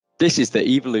This is the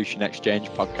Evolution Exchange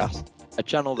podcast, a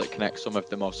channel that connects some of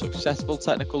the most successful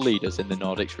technical leaders in the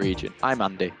Nordics region. I'm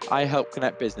Andy. I help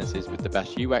connect businesses with the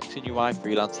best UX and UI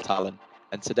freelance talent,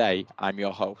 and today I'm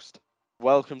your host.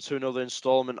 Welcome to another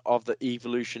installment of the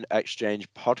Evolution Exchange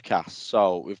podcast.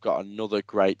 So we've got another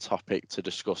great topic to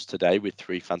discuss today with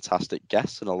three fantastic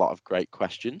guests and a lot of great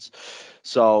questions.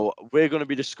 So we're going to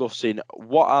be discussing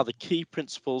what are the key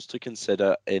principles to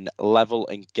consider in level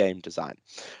and game design.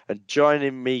 And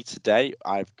joining me today,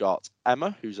 I've got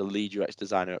Emma, who's a lead UX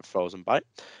designer at Frozen Byte,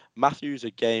 Matthew, who's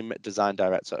a game design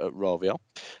director at Rovio,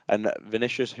 and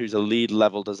Vinicius, who's a lead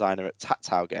level designer at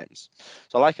Tactile Games.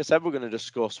 So like I said, we're going to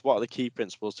discuss what are the key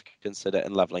principles to consider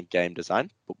in leveling game design.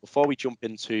 But before we jump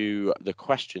into the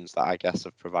questions that our guests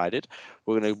have provided,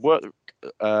 we're going to work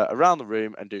around the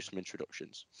room and do some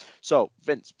introductions. So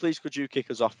Vince, please could you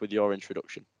kick us off with your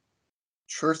introduction?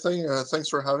 Sure thing. Thanks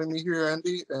for having me here,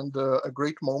 Andy, and a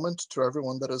great moment to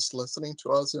everyone that is listening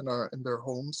to us in their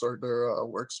homes or their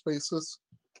workspaces.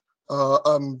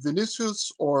 I'm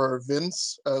Vinicius, or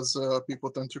Vince, as people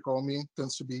tend to call me.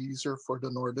 Tends to be easier for the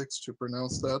Nordics to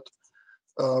pronounce that.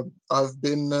 I've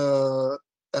been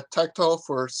at Tactile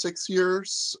for 6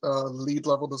 years, lead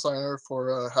level designer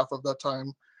for half of that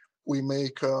time. We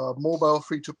make mobile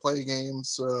free-to-play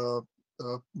games,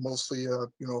 mostly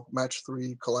match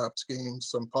 3 collapse games,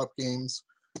 some pop games.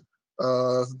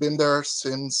 I've been there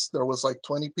since there was like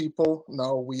 20 people.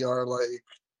 Now we are like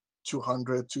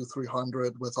 200 to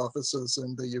 300 with offices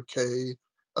in the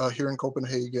UK, here in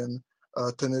Copenhagen,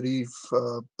 Tenerife,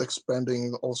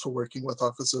 expanding, also working with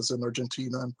offices in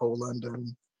Argentina and Poland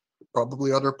and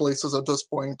probably other places at this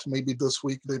point. Maybe this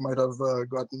week they might have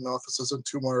gotten offices in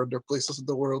 2 more other places in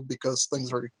the world because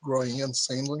things are growing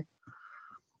insanely.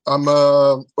 I'm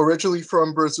originally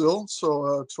from Brazil,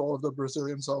 so to all of the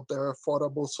Brazilians out there, fora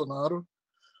Bolsonaro.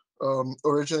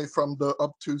 Originally from the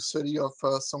up-to city of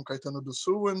São Caetano do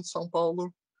Sul in São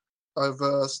Paulo.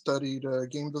 I've studied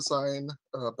game design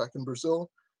back in Brazil,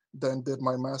 then did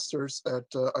my master's at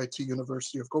IT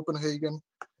University of Copenhagen,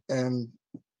 and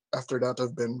after that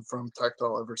I've been from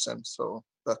Tactile ever since. So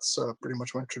that's pretty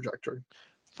much my trajectory.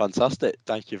 Fantastic.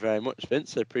 Thank you very much,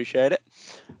 Vince. I appreciate it.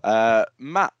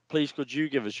 Matt, please could you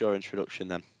give us your introduction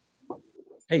then?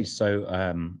 Hey, so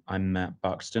I'm Matt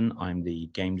Buxton. I'm the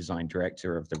game design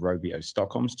director of the Rovio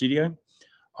Stockholm studio.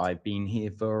 I've been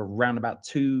here for around about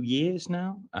 2 years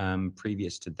now.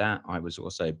 Previous to that, I was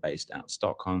also based out of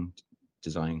Stockholm,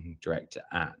 design director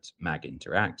at Mag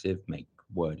Interactive, make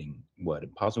word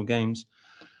and puzzle games.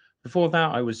 Before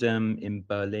that, I was in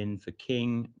Berlin for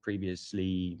King,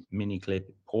 previously Miniclip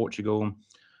in Portugal,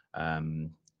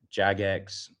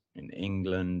 Jagex in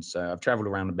England. So I've traveled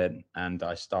around a bit, and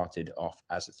I started off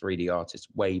as a 3D artist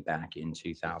way back in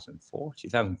 2004,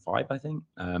 2005, I think,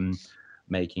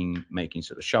 making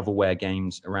sort of shovelware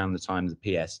games around the time the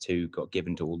PS2 got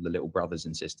given to all the little brothers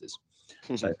and sisters.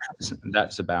 So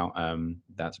that's about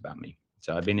me.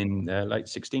 So I've been in like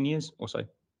 16 years or so.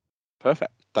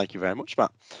 Perfect. Thank you very much,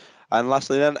 Matt. And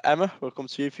lastly then, Emma, we'll come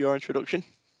to you for your introduction.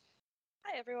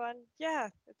 Hi, everyone. Yeah,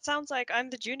 it sounds like I'm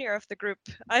the junior of the group.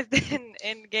 I've been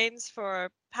in games for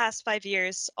past 5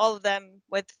 years, all of them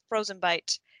with Frozen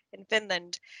Byte in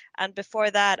Finland. And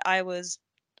before that, I was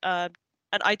an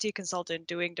IT consultant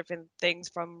doing different things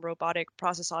from robotic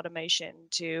process automation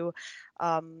to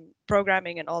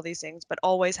programming and all these things, but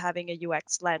always having a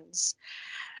UX lens.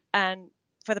 And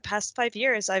for the past 5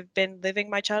 years, I've been living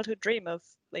my childhood dream of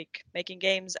like making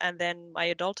games, and then my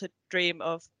adulthood dream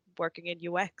of working in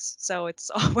UX. So it's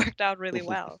all worked out really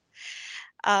well.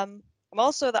 I'm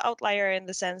also the outlier in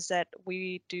the sense that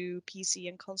we do PC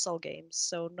and console games,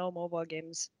 so no mobile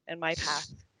games in my path.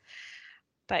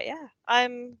 But yeah,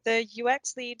 I'm the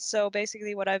UX lead. So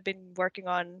basically what I've been working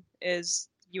on is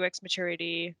UX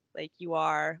maturity, like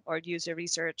UR or user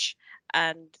research,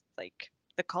 and like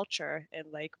the culture and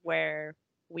like where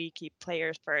we keep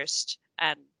players first.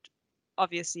 And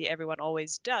obviously everyone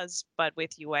always does, but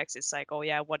with UX it's like, oh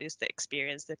yeah, what is the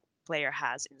experience the player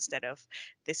has instead of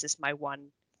this is my one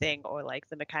thing or like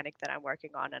the mechanic that I'm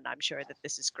working on and I'm sure that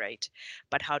this is great,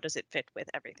 but how does it fit with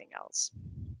everything else?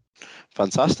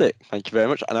 Fantastic. Thank you very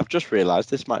much. And I've just realised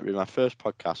this might be my first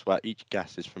podcast where each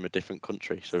guest is from a different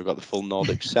country. So we've got the full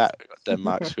Nordic set. We've got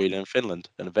Denmark, Sweden and Finland,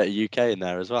 and a bit of UK in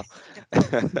there as well.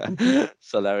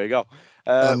 So there we go.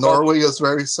 Norway is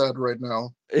very sad right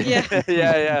now.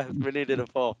 Yeah. We needed a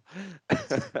fourth.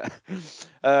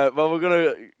 Well, we're going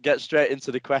to get straight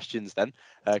into the questions then,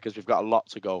 because we've got a lot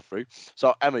to go through.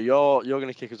 So Emma, you're going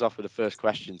to kick us off with the first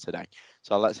question today.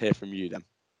 So let's hear from you then.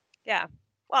 Yeah.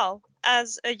 Well,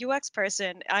 as a UX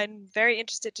person, I'm very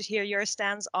interested to hear your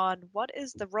stance on what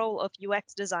is the role of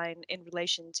UX design in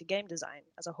relation to game design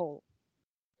as a whole.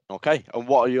 Okay, and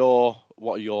what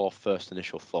are your first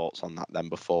initial thoughts on that then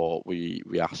before we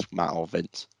ask Matt or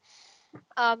Vince?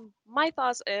 My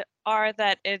thoughts are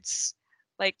that it's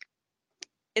like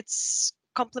it's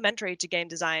complementary to game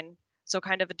design, so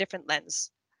kind of a different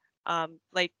lens.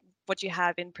 Like what you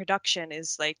have in production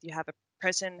is like you have a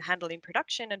person handling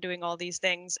production and doing all these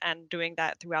things and doing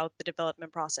that throughout the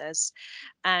development process.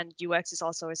 And UX is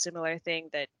also a similar thing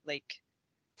that like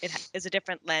is a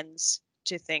different lens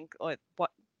to think or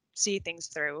what see things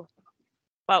through.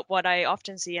 But what I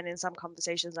often see, and in some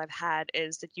conversations I've had,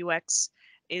 is that UX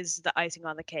is the icing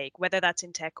on the cake, whether that's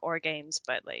in tech or games.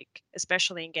 But like,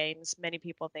 especially in games, many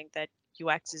people think that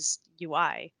UX is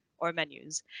UI or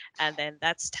menus, and then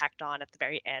that's tacked on at the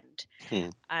very end. Hmm.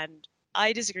 And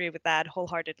I disagree with that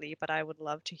wholeheartedly, but I would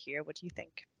love to hear what you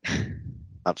think.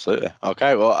 Absolutely.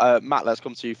 Okay, well, Matt, let's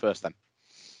come to you first then.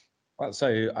 Well,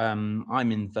 so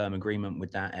I'm in firm agreement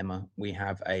with that, Emma. We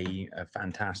have a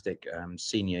fantastic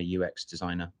senior UX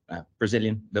designer,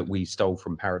 Brazilian, that we stole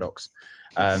from Paradox.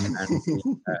 And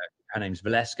her name's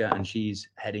Valeska, and she's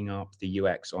heading up the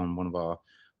UX on one of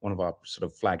our sort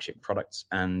of flagship products.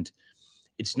 And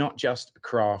it's not just a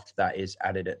craft that is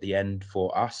added at the end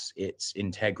for us. It's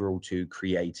integral to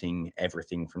creating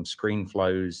everything from screen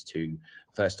flows to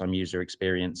first-time user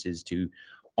experiences to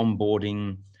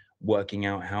onboarding, working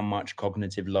out how much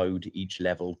cognitive load each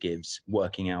level gives,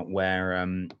 working out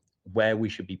where we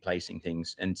should be placing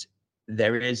things. And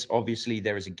there is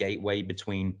a gateway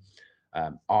between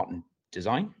art and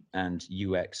design, and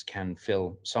UX can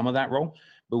fill some of that role.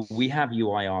 But we have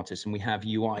UI artists and we have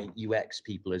UI UX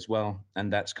people as well,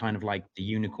 and that's kind of like the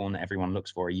unicorn that everyone looks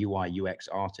for, a UI UX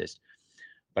artist.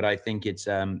 But I think it's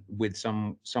with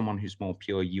someone who's more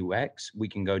pure UX, we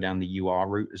can go down the UR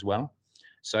route as well.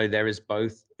 So there is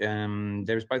both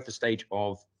the stage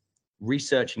of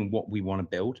researching what we want to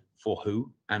build for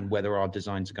who and whether our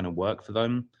designs are going to work for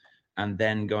them, and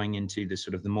then going into the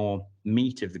sort of the more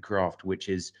meat of the craft, which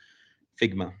is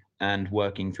Figma, and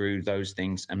working through those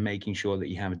things and making sure that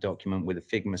you have a document with a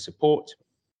Figma support.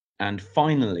 And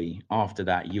finally, after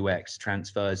that, UX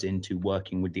transfers into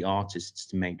working with the artists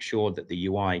to make sure that the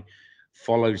UI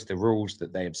follows the rules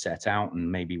that they have set out.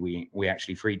 And maybe we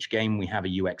actually, for each game, we have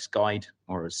a UX guide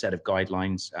or a set of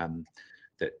guidelines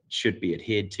that should be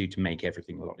adhered to make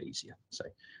everything a lot easier. So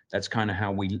that's kind of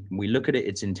how we look at it.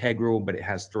 It's integral, but it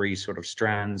has three sort of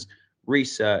strands: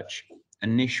 research,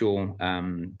 initial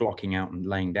blocking out and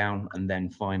laying down, and then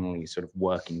finally sort of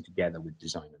working together with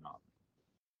design and art.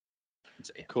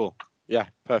 So, yeah. Cool. Yeah,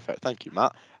 perfect. Thank you,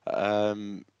 Matt.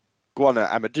 Go on,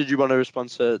 Emma. Did you want to respond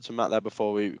to Matt there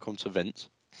before we come to Vince?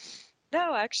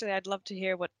 No, actually, I'd love to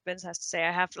hear what Vince has to say.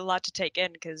 I have a lot to take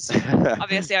in because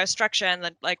obviously our structure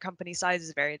and like company size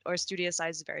is or studio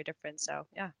size is very different. So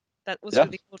yeah, that was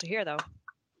really cool to hear, though.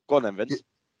 Go on then, Vince.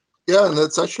 Yeah, and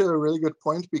that's actually a really good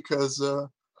point because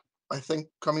I think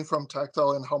coming from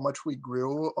Tactile and how much we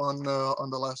grew on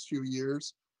the last few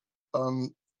years,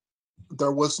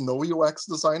 there was no UX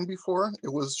design before. It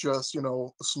was just,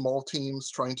 small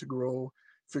teams trying to grow,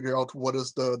 figure out what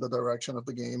is the direction of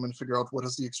the game and figure out what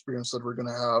is the experience that we're going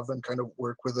to have and kind of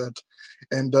work with it,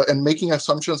 and making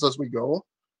assumptions as we go,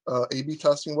 A/B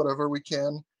testing whatever we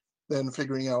can, then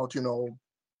figuring out,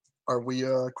 are we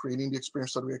creating the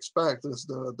experience that we expect? Is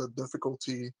the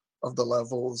difficulty of the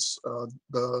levels,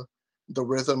 the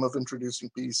rhythm of introducing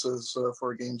pieces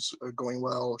for games going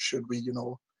well? Should we,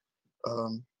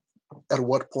 at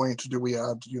what point do we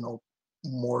add,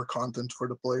 more content for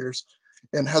the players?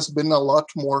 And has been a lot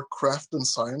more craft and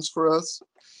science for us.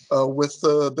 With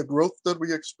the growth that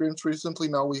we experienced recently,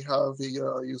 now we have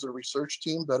a user research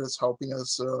team that is helping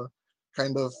us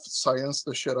kind of science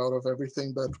the shit out of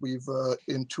everything that we've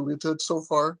intuited so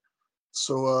far.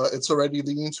 So it's already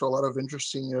leading to a lot of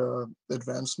interesting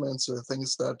advancements,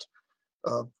 things that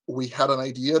we had an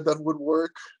idea that would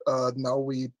work. Now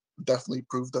we definitely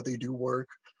proved that they do work.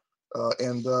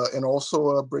 And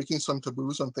also breaking some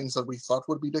taboos on things that we thought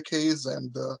would be the case.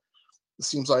 And it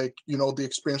seems like, the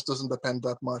experience doesn't depend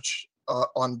that much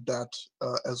on that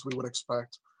as we would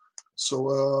expect.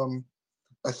 So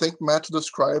I think Matt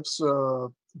describes a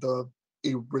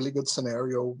really good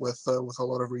scenario with a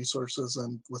lot of resources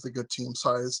and with a good team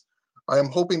size. I am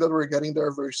hoping that we're getting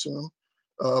there very soon,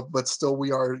 but still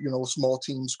we are, small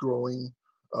teams growing.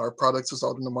 Our products is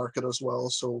out in the market as well,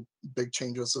 so big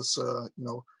changes is,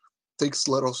 takes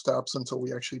little steps until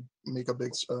we actually make a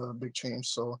big change.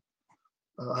 So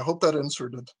I hope that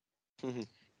answered it. Mm-hmm.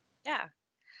 Yeah.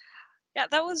 Yeah,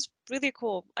 that was really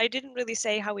cool. I didn't really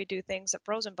say how we do things at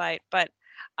Frozen Byte, but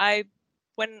I,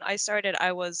 when I started,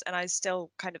 I was, and I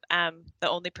still kind of am, the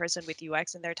only person with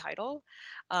UX in their title.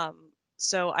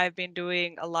 So I've been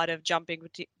doing a lot of jumping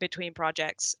between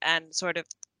projects and sort of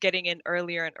getting in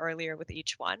earlier and earlier with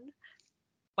each one.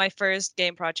 My first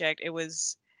game project, it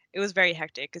was very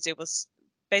hectic because it was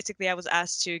basically I was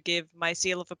asked to give my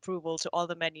seal of approval to all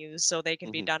the menus so they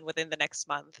can be done within the next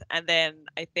month. And then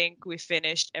I think we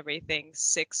finished everything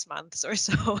 6 months or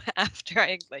so after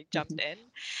I like jumped in.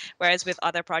 Whereas with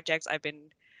other projects I've been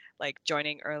like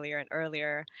joining earlier and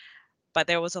earlier. But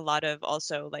there was a lot of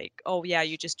also like, oh yeah,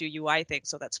 you just do UI things,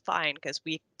 so that's fine because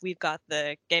we've got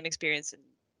the game experience and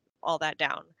all that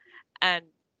down. And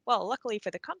well, luckily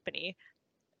for the company,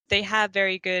 they have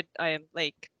very good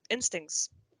like instincts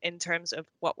in terms of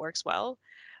what works well,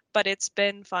 but it's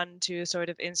been fun to sort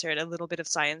of insert a little bit of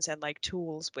science and like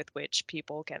tools with which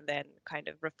people can then kind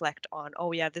of reflect on,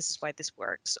 oh yeah, this is why this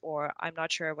works, or I'm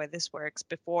not sure why this works.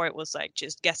 Before it was like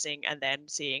just guessing and then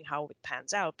seeing how it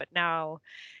pans out, but now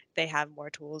they have more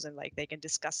tools and like they can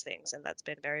discuss things, and that's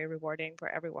been very rewarding for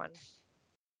everyone.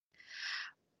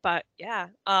 But yeah,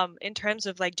 in terms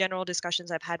of like general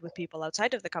discussions I've had with people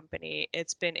outside of the company,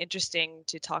 it's been interesting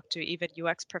to talk to even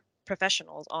UX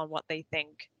professionals on what they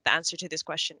think the answer to this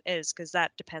question is, because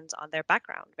that depends on their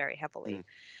background very heavily.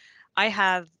 I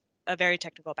have a very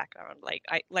technical background.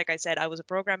 Like I said, I was a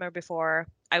programmer before.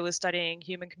 I was studying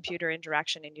human computer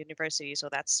interaction in university, so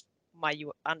that's my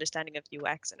understanding of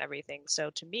UX and everything. So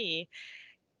to me,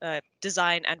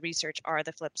 design and research are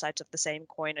the flip sides of the same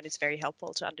coin, and it's very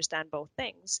helpful to understand both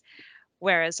things.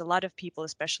 Whereas a lot of people,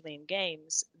 especially in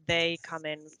games, they come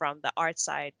in from the art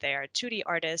side. They are 2D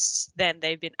artists, then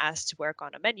they've been asked to work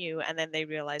on a menu, and then they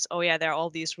realize, oh yeah, there are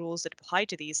all these rules that apply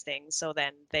to these things. So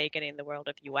then they get in the world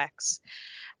of UX,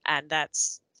 and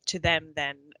that's to them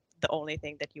then the only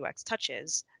thing that UX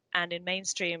touches. And in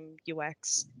mainstream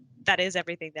UX, that is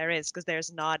everything there is, because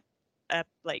there's not a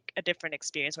different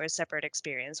experience or a separate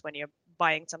experience. When you're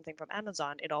buying something from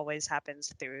Amazon, it always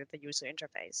happens through the user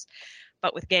interface.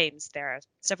 But with games, there are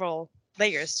several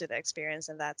layers to the experience,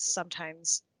 and that's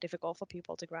sometimes difficult for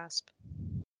people to grasp.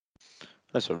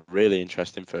 That's a really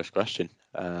interesting first question,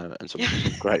 and some, Yeah.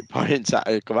 some great points that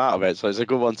come out of it. So it's a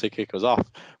good one to kick us off.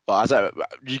 But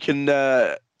you can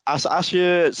ask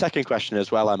your second question as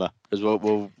well, Emma, because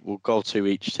we'll go to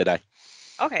each today.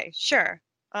 Okay, sure.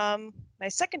 My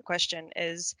second question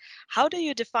is, how do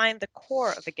you define the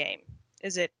core of a game?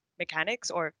 Is it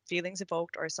mechanics or feelings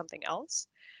evoked or something else?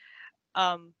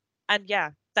 Um, and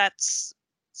yeah, that's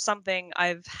something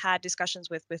I've had discussions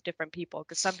with different people,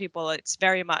 because some people it's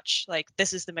very much like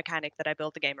this is the mechanic that I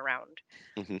built the game around.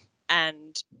 Hmm.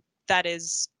 And that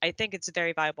is, I think it's a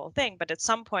very viable thing, but at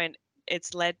some point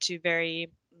it's led to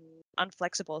very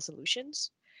unflexible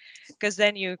solutions, because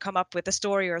then you come up with a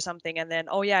story or something and then,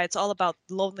 oh yeah, it's all about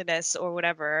loneliness or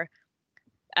whatever,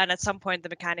 and at some point the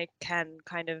mechanic can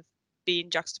kind of be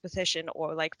in juxtaposition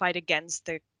or like fight against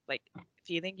the like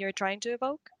feeling you're trying to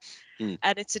evoke. Mm.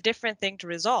 And it's a different thing to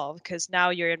resolve, because now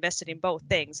you're invested in both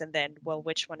things, and then, well,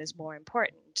 which one is more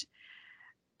important?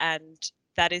 And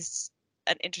that is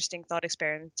an interesting thought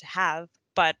experiment to have.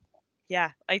 But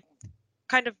yeah, I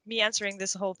kind of, me answering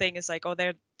this whole thing is like, oh,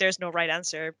 there's no right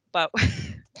answer. But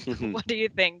what do you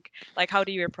think? Like, how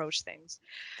do you approach things?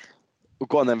 Well,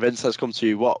 go on then, Vince. Let's come to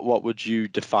you. What would you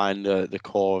define the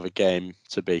core of a game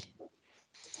to be?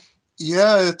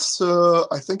 Yeah, it's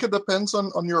I think it depends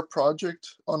on your project,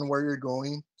 on where you're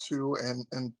going to,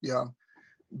 and yeah,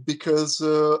 because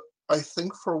I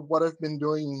think for what I've been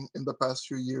doing in the past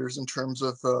few years in terms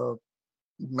of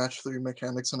match three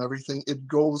mechanics and everything, it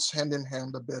goes hand in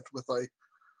hand a bit with like,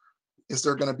 is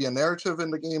there going to be a narrative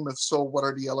in the game? If so, what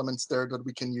are the elements there that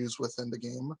we can use within the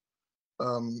game?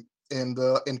 And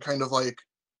kind of like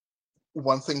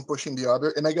one thing pushing the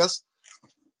other. And I guess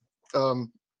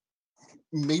um,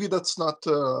 maybe that's not.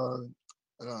 I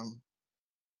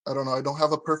don't know. I don't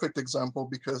have a perfect example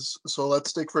because, so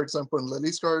let's take, for example, in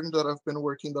Lily's Garden that I've been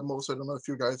working the most. I don't know if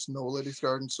you guys know Lily's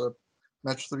Garden. It's a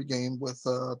match three game with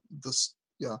this,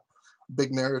 yeah,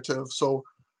 big narrative. So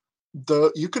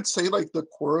you could say like the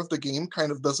core of the game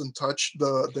kind of doesn't touch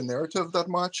the narrative that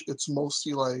much. It's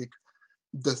mostly like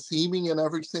the theming and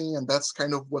everything, and that's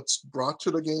kind of what's brought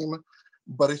to the game.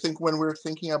 But I think when we're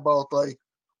thinking about like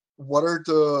what are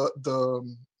the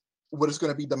what is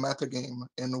going to be the meta game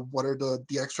and what are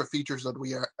the extra features that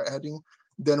we are adding,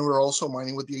 then we're also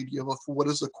mining with the idea of what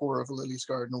is the core of Lily's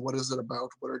Garden, what is it about,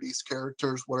 what are these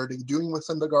characters, what are they doing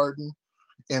within the garden,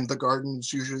 and the garden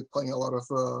is usually playing a lot of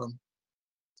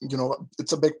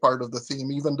it's a big part of the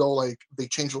theme, even though like they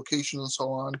change locations and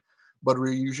so on. but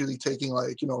we're usually taking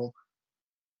like,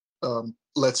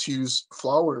 let's use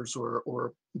flowers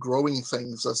or growing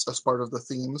things as part of the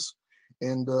themes.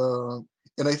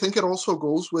 And I think it also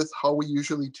goes with how we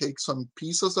usually take some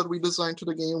pieces that we design to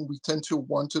the game. We tend to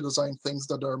want to design things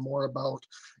that are more about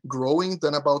growing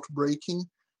than about breaking,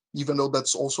 even though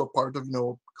that's also a part of,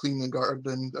 cleaning the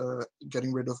garden,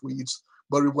 getting rid of weeds.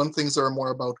 But we want things that are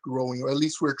more about growing, or at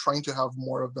least we're trying to have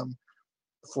more of them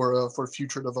for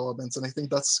future developments. And I think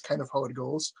that's kind of how it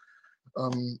goes.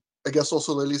 I guess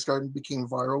also Lily's Garden became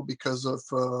viral because of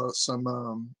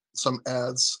some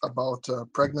ads about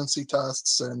pregnancy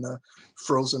tests and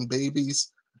frozen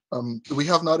babies. We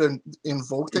have not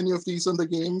invoked any of these in the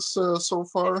games so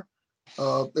far.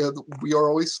 We are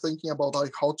always thinking about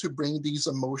like how to bring these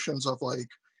emotions of like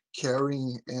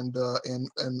caring and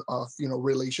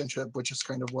relationship, which is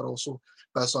kind of what also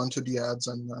pass on to the ads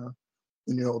and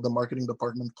the marketing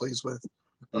department plays with.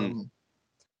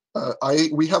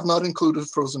 We have not included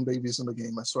frozen babies in the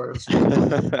game as far as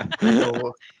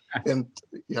so, and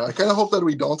yeah, I kind of hope that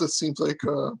we don't. It seems like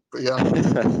but yeah,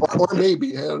 or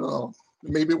maybe I don't know.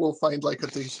 Maybe we'll find like a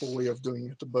tasteful way of doing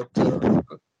it, but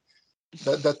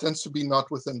that tends to be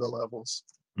not within the levels.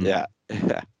 Yeah.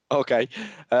 Okay,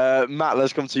 Matt,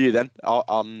 let's come to you then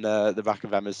on the back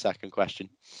of Emma's second question.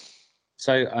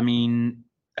 So, I mean,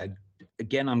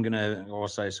 again, I'm going to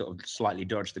also sort of slightly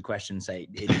dodge the question, say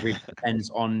it really depends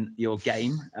on your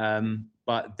game.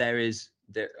 But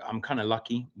I'm kind of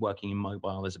lucky working in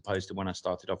mobile as opposed to when I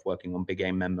started off working on big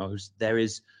game memos.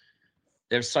 There's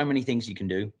so many things you can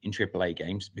do in AAA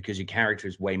games because your character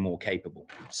is way more capable.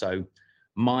 So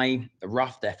my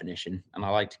rough definition, and I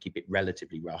like to keep it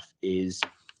relatively rough, is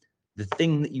the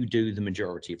thing that you do the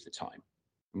majority of the time,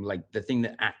 like the thing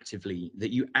that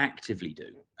you actively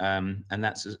do. And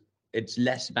it's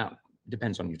less about,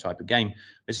 depends on your type of game,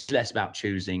 it's less about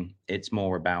choosing, it's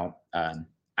more about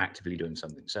actively doing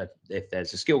something. So if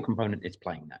there's a skill component, it's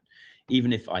playing that.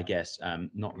 Even if, I guess,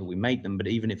 not that we made them, but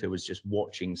even if it was just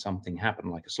watching something happen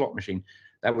like a slot machine,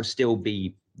 that would still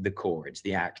be the core. It's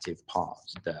the active part,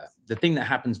 the thing that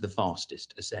happens the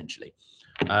fastest, essentially.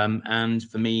 And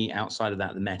for me, outside of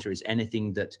that, the meta is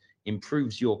anything that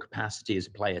improves your capacity as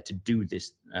a player to do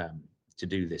this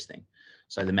thing.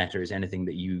 So the meta is anything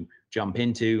that you jump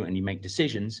into and you make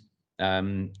decisions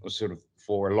sort of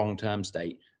for a long-term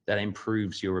state that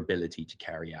improves your ability to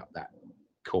carry out that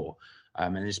core.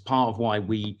 And it's part of why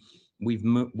we're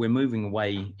moving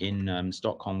away in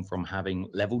Stockholm from having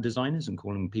level designers and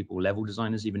calling people level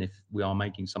designers, even if we are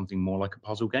making something more like a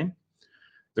puzzle game.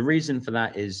 The reason for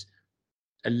that is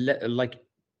like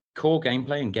core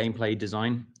gameplay and gameplay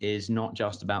design is not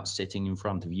just about sitting in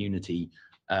front of Unity,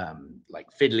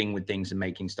 like fiddling with things and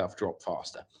making stuff drop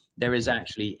faster. There is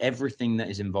actually everything that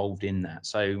is involved in that.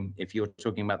 So if you're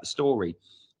talking about the story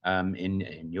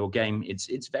in your game,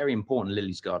 it's very important.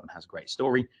 Lily's Garden has a great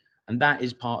story, and that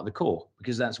is part of the core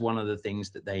because that's one of the things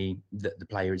that the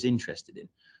player is interested in.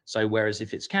 So whereas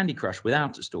if it's Candy Crush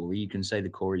without a story, you can say the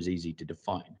core is easy to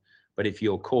define. But if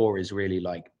your core is really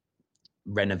like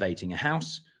renovating a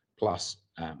house plus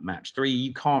match 3,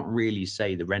 you can't really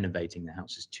say the renovating the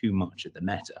house is too much of the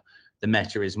meta. The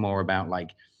meta is more about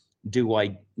like, do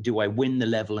I win the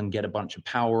level and get a bunch of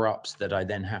power-ups that I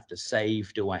then have to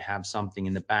save? Do I have something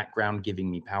in the background giving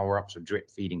me power-ups or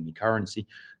drip feeding me currency?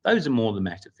 Those are more the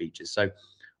meta features. So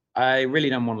I really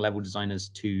don't want level designers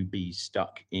to be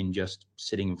stuck in just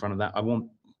sitting in front of that. I want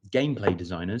gameplay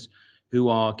designers who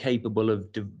are capable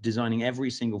of designing every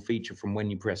single feature from when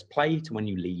you press play to when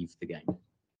you leave the game.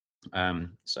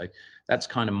 So that's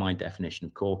kind of my definition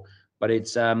of core. But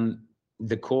it's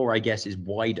the core, I guess, is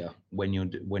wider when you're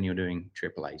doing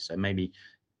AAA. So maybe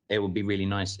it would be really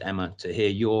nice, Emma, to hear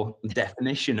your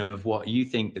definition of what you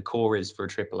think the core is for a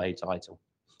AAA title.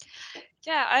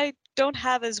 Yeah, I don't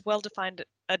have as well-defined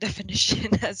a definition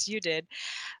as you did,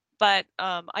 but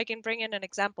I can bring in an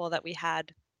example that we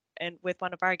had with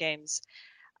one of our games.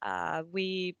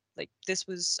 This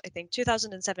was, I think,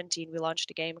 2017. We launched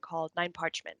a game called Nine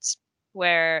Parchments,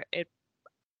 where it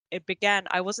began.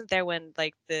 I wasn't there when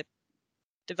like the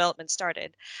development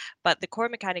started, but the core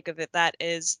mechanic of that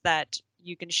is that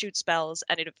you can shoot spells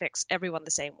and it affects everyone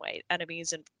the same way,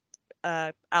 enemies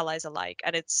and allies alike,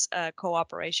 and it's a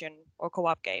cooperation or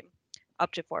co-op game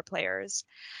up to 4 players.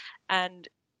 And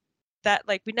that,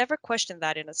 like, we never questioned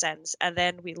that in a sense, and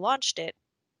then we launched it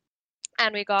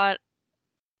and we got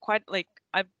quite, like,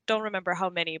 I don't remember how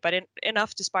many, but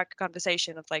enough to spark a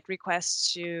conversation of like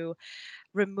requests to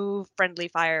remove friendly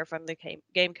fire from the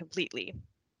game completely,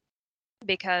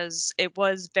 because it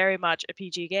was very much a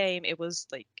PG game. It was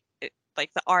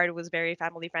like the art was very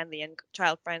family friendly and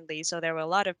child friendly. So there were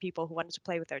a lot of people who wanted to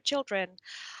play with their children.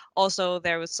 Also,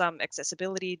 there was some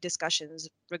accessibility discussions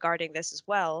regarding this as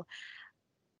well.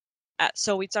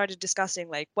 So we started discussing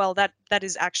like, well, that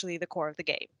is actually the core of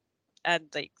the game, and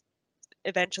like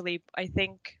eventually, I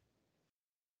think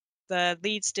the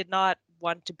leads did not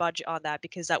want to budge on that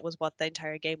because that was what the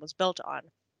entire game was built on.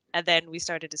 And then we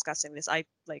started discussing this. I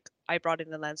brought in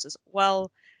the lens as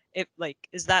well. If like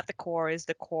is that the core? Is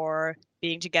the core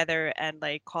being together and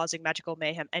like causing magical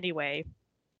mayhem anyway?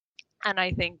 And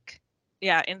I think,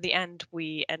 yeah, in the end,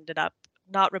 we ended up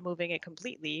not removing it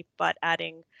completely, but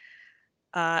adding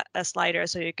a slider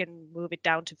so you can move it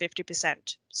down to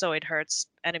 50%. So it hurts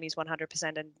enemies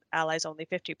 100% and allies only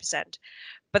 50%.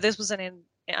 But this was an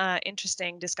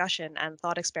interesting discussion and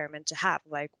thought experiment to have.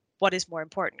 Like, what is more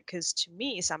important? Because to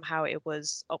me, somehow it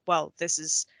was, oh, well, this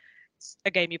is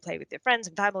a game you play with your friends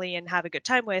and family and have a good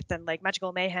time with, and like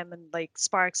magical mayhem and like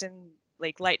sparks and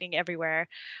like lightning everywhere.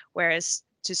 Whereas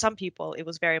to some people, it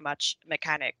was very much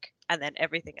mechanic, and then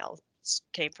everything else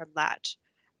came from that.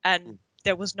 And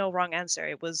there was no wrong answer.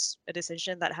 It was a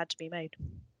decision that had to be made.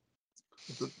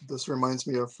 This reminds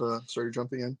me of, sorry,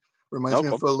 jumping in, reminds No me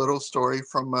of problem. a little story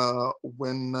from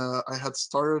when I had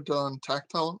started on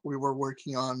Tactile. We were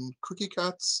working on Cookie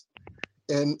Cats,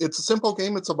 and it's a simple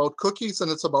game. It's about cookies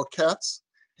and it's about cats,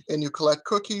 and you collect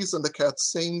cookies and the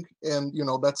cats sing, and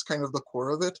that's kind of the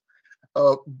core of it.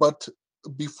 But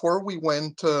before we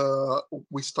went,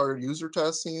 we started user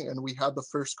testing, and we had the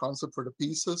first concept for the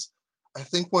pieces. I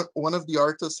think one of the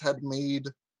artists had made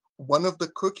one of the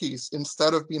cookies,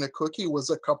 instead of being a cookie, was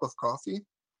a cup of coffee,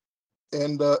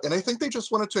 and I think they just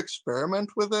wanted to experiment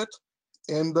with it.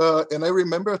 And I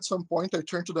remember at some point I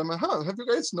turned to them, have you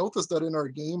guys noticed that in our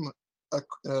game,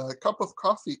 a cup of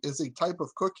coffee is a type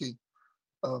of cookie?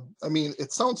 I mean,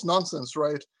 it sounds nonsense,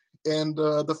 right? And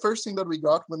the first thing that we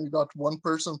got when we got one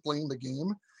person playing the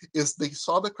game is they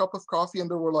saw the cup of coffee and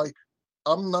they were like,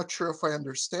 I'm not sure if I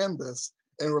understand this.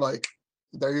 And we're like,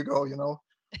 there you go,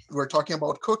 We're talking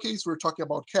about cookies, we're talking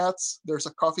about cats, there's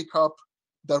a coffee cup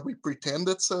that we pretend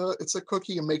it's a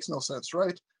cookie. It makes no sense,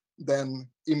 right? Then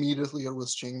immediately it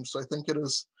was changed. So I think it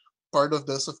is part of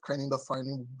this, of kind of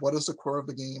finding what is the core of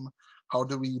the game, how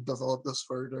do we develop this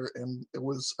further. And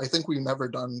I think we've never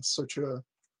done such a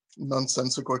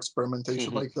nonsensical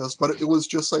experimentation like this, but it was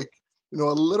just like, a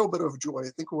little bit of joy.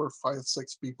 I think we were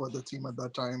 5-6 people at the team at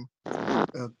that time,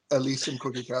 at least in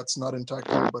Cookie Cats, not in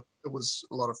Tactile, but it was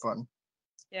a lot of fun.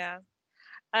 Yeah.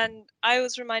 And I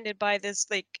was reminded by this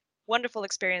like wonderful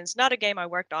experience, not a game I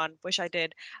worked on, wish I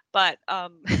did, but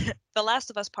The Last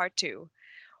of Us Part 2,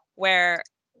 where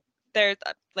there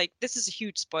like this is a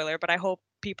huge spoiler, but I hope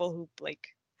people who like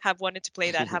have wanted to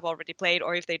play that have already played,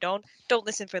 or if they don't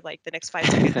listen for like the next 5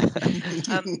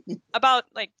 seconds. About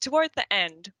like toward the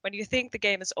end, when you think the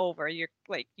game is over, you're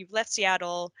like you've left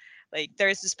Seattle, like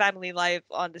there's this family life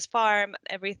on this farm,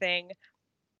 everything,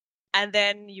 and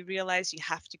then you realize you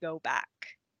have to go back.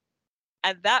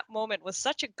 And that moment was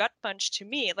such a gut punch to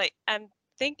me. Like, and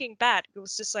thinking back, it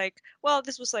was just like, well,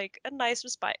 this was like a nice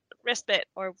respite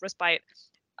or respite.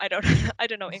 I don't, I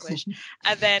don't know English.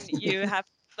 And then you have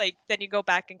like, then you go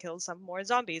back and kill some more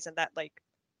zombies, and that like,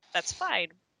 that's fine.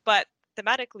 But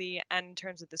thematically and in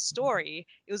terms of the story,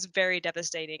 it was very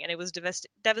devastating, and it was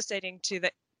devastating to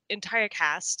the entire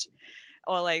cast,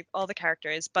 or like all the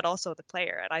characters, but also the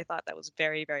player. And I thought that was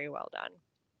very, very well done.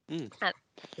 And,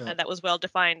 Yeah. and that was well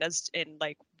defined as in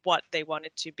like what they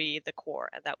wanted to be the core,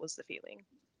 and that was the feeling.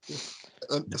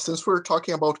 Since we're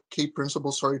talking about key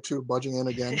principles, sorry to budging in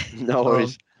again. No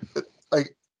worries.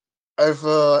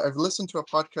 I've listened to a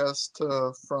podcast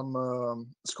from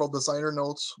it's called Designer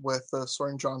Notes with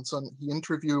Soren Johnson. He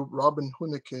interviewed Robin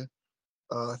Huneke.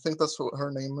 I think that's what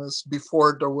her name is.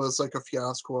 Before there was like a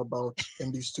fiasco about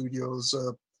indie studios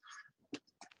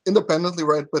independently,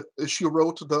 right? But she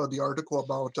wrote the article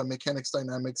about mechanics,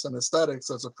 dynamics, and aesthetics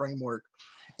as a framework.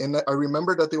 And I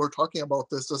remember that they were talking about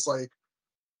this as like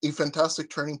a fantastic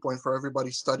turning point for everybody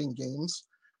studying games,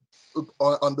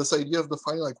 on this idea of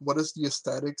defining like what is the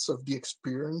aesthetics of the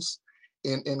experience,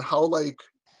 and how like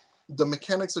the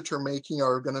mechanics that you're making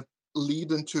are going to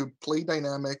lead into play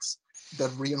dynamics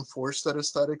that reinforce that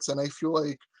aesthetics. And I feel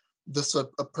like this is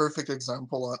a perfect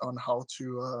example on how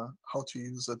to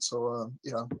use it. So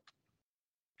yeah.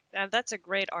 And that's a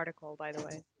great article, by the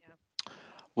way. Yeah.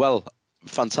 Well,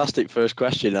 fantastic first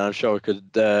question, and I'm sure we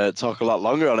could talk a lot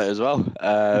longer on it as well.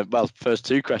 Well, first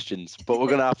two questions, but we're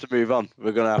going to have to move on.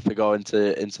 We're going to have to go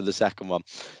into the second one.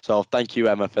 So thank you,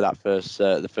 Emma, for that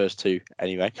the first two.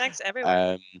 Anyway, Thanks,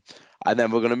 everyone. and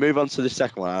then we're going to move on to the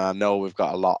second one. And I know we've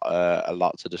got a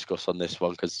lot to discuss on this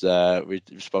one because we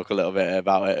spoke a little bit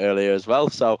about it earlier as well.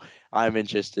 So I'm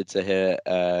interested to hear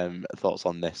thoughts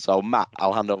on this. So Matt,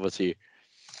 I'll hand over to you.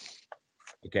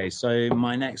 Okay, so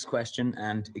my next question,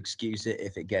 and excuse it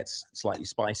if it gets slightly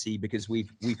spicy because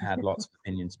we've had lots of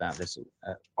opinions about this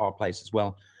at our place as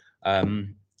well.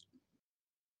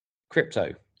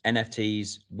 Crypto,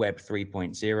 NFTs, Web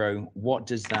 3.0. What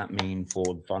does that mean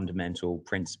for the fundamental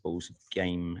principles of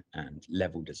game and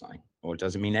level design, or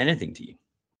does it mean anything to you?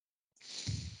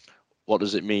 What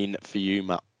does it mean for you,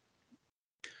 Matt?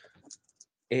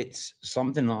 It's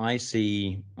something that I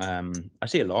see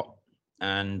a lot,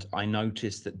 and I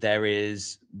notice that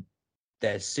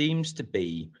there seems to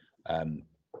be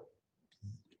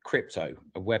crypto,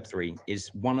 Web3 is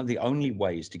one of the only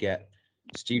ways to get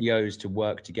studios to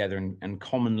work together and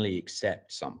commonly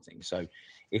accept something. So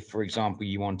if, for example,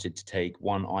 you wanted to take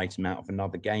one item out of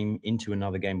another game into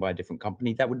another game by a different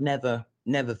company, that would never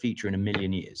feature in a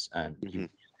million years. You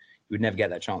would never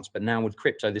get that chance. But now with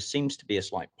crypto, this seems to be a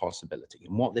slight possibility.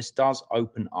 And what this does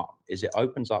open up is it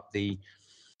opens up the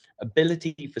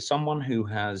ability for someone who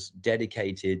has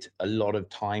dedicated a lot of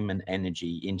time and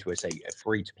energy into, say, a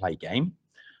free-to-play game.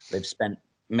 They've spent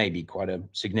maybe quite a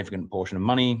significant portion of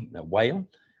money, a whale.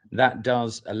 That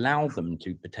does allow them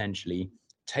to potentially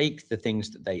take the things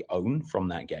that they own from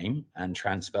that game and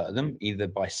transfer them either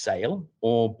by sale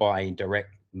or by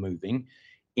direct moving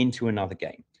into another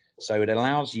game. So it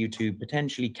allows you to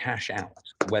potentially cash out,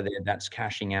 whether that's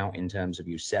cashing out in terms of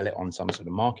you sell it on some sort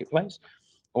of marketplace,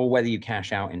 or whether you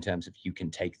cash out in terms of you can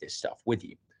take this stuff with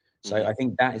you. So I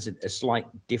think that is a slight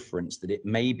difference, that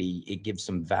it gives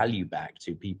some value back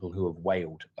to people who have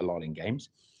whaled a lot in games.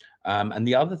 And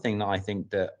the other thing that I think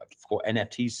that for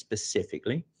NFTs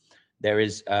specifically, there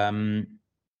is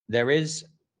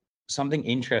something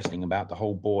interesting about the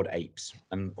whole Bored Apes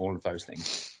and all of those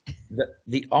things. That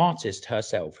the artist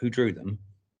herself who drew them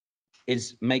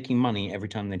is making money every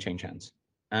time they change hands.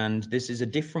 And this is a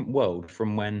different world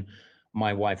from when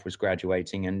my wife was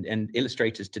graduating, and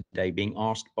illustrators today being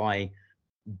asked by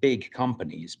big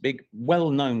companies, big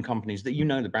well-known companies that you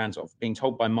know the brands of, being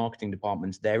told by marketing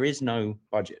departments, there is no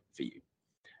budget for you.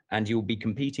 And you'll be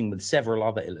competing with several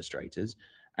other illustrators.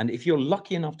 And if you're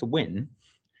lucky enough to win,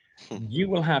 you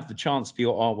will have the chance for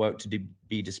your artwork to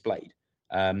be displayed,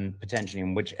 potentially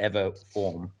in whichever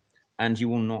form. And you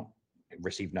will not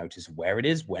receive notice of where it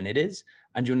is, when it is,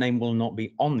 and your name will not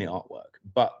be on the artwork.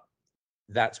 But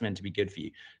that's meant to be good for you.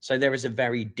 So there is a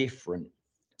very,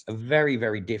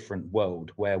 very different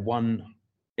world where one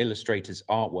illustrator's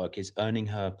artwork is earning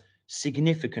her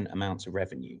significant amounts of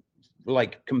revenue.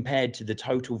 Like compared to the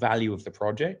total value of the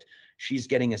project, she's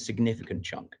getting a significant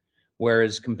chunk.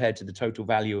 Whereas compared to the total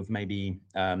value of maybe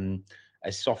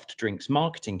a soft drinks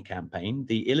marketing campaign,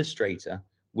 the illustrator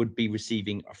would be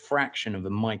receiving a fraction of a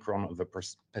micron of a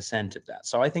percent of that.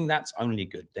 So I think that's only a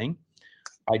good thing.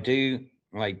 I do,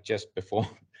 like, just before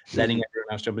letting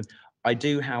everyone else jump in, I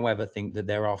do, however, think that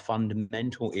there are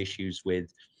fundamental issues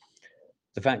with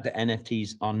the fact that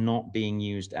NFTs are not being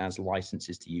used as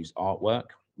licenses to use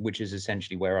artwork, which is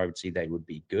essentially where I would see they would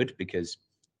be good, because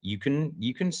you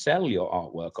can sell your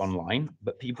artwork online,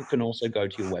 but people can also go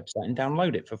to your website and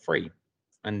download it for free,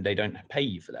 and they don't pay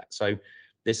you for that. So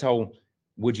this whole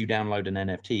would you download an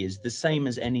NFT is the same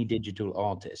as any digital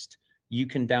artist. You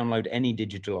can download any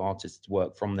digital artist's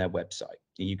work from their website.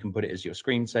 You can put it as your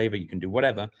screensaver, you can do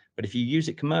whatever, but if you use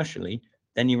it commercially,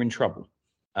 then you're in trouble.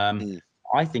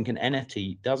 I think an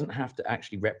NFT doesn't have to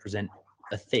actually represent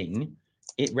a thing.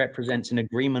 It represents an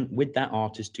agreement with that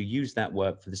artist to use that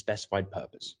work for the specified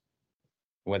purpose.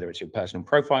 Whether it's your personal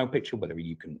profile picture, whether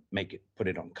you can make it, put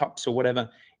it on cups or whatever,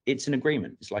 it's an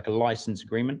agreement. It's like a license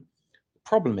agreement. The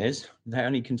problem is they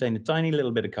only contain a tiny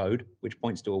little bit of code, which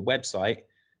points to a website,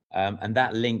 and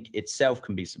that link itself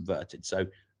can be subverted. So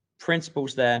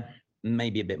principles there,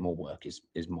 maybe a bit more work is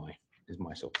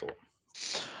my sort of thought.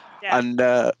 Yeah. And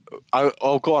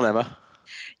go on, Emma.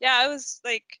 Yeah, I was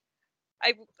like,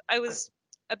 I was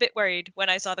a bit worried when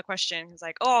I saw the question. It's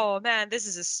like, oh man, this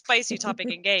is a spicy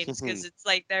topic in games, because it's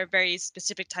like there are very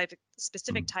specific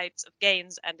types of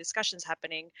games and discussions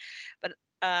happening, but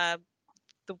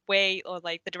the way, or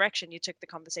like the direction you took the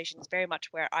conversation is very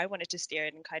much where I wanted to steer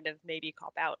it and kind of maybe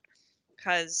cop out,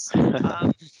 because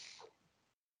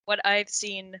what I've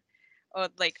seen, or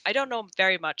like, I don't know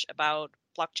very much about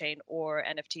blockchain or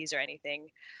NFTs or anything,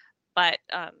 but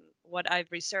what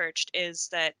I've researched is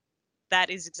that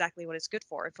is exactly what it's good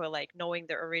for like knowing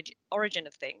the origin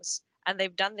of things. And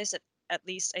they've done this at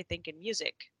least I think in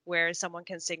music, where someone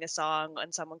can sing a song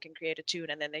and someone can create a tune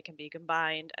and then they can be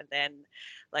combined and then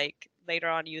like later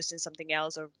on used in something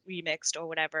else or remixed or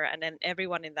whatever, and then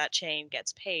everyone in that chain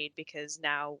gets paid because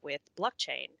now with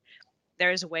blockchain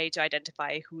there is a way to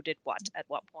identify who did what at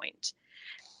what point.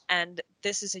 And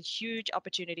this is a huge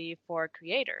opportunity for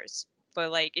creators. For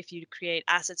like if you create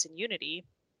assets in Unity,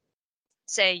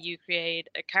 say you create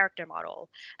a character model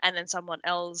and then someone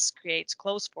else creates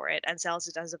clothes for it and sells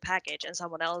it as a package, and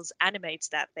someone else animates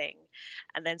that thing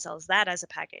and then sells that as a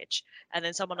package, and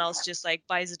then someone else just like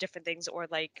buys the different things or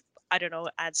like I don't know,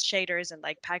 adds shaders and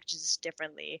like packages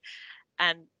differently,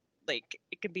 and like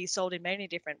it can be sold in many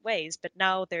different ways. But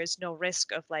now there's no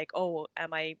risk of like, oh,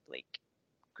 am I like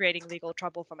creating legal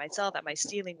trouble for myself? Am I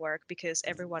stealing work? Because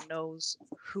everyone knows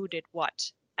who did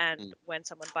what. And Mm. when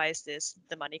someone buys this,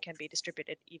 the money can be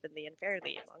distributed evenly and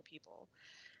fairly among people.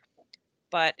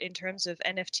 But in terms of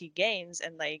NFT games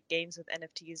and like games with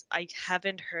NFTs, I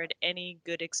haven't heard any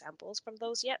good examples from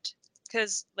those yet.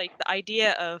 Because like the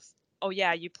idea of, oh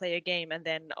yeah, you play a game and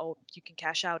then oh you can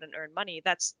cash out and earn money,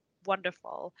 that's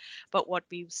wonderful. But what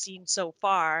we've seen so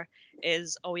far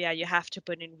is, oh yeah, you have to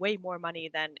put in way more money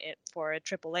than it for a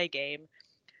AAA game,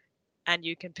 and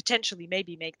you can potentially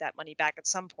maybe make that money back at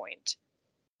some point.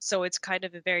 So it's kind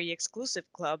of a very exclusive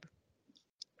club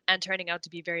and turning out to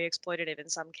be very exploitative in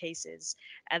some cases.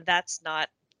 And that's not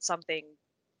something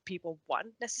people want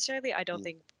necessarily. I don't Mm.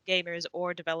 think gamers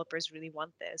or developers really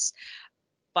want this.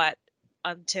 But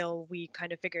until we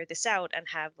kind of figure this out and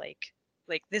have like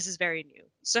this is very new.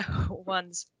 So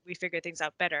once we figure things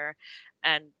out better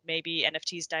and maybe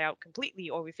NFTs die out completely,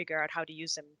 or we figure out how to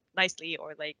use them nicely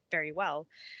or like very well,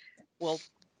 will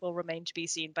remain to be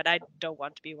seen. But I don't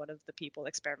want to be one of the people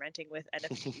experimenting with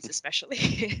NFTs,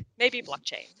 especially. Maybe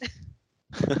blockchain.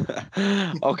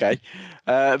 Okay.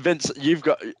 Vince, you've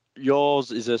got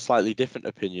yours is a slightly different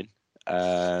opinion.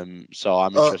 So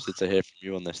I'm Uh, interested to hear from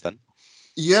you on this then.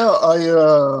 yeah,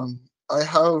 I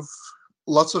have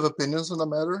lots of opinions on the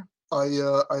matter.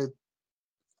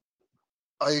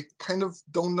 I kind of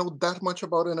don't know that much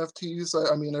about NFTs.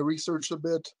 I mean, I researched a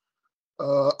bit.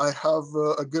 I have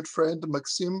a good friend,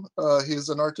 Maxim. He's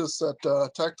an artist at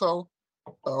Tactile.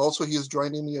 Also, he is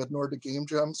joining me at Nordic Game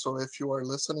Jam. So if you are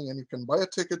listening and you can buy a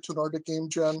ticket to Nordic Game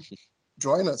Jam,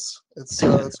 join us. It's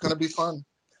going to be fun.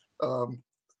 Um,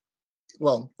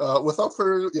 without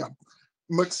further, yeah,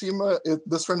 Maxima,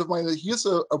 this friend of mine, he's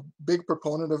a big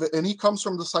proponent of it, and he comes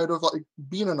from the side of like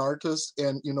being an artist,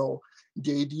 and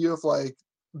the idea of like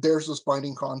there's this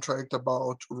binding contract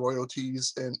about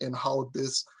royalties and how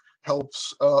this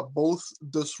helps both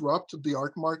disrupt the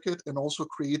art market and also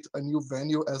create a new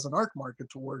venue as an art market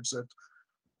towards it.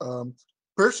 Um,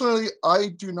 Personally, I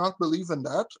do not believe in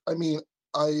that. I mean,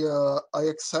 I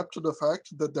accept the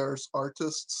fact that there's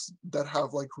artists that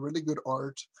have like really good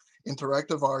art,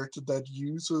 interactive art that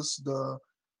uses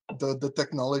the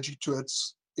technology to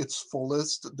its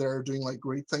fullest. They're doing like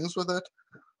great things with it.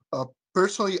 Uh,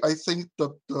 Personally, I think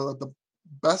the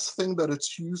best thing that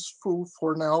it's useful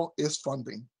for now is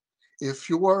funding. If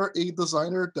you are a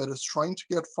designer that is trying to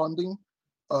get funding,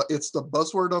 it's the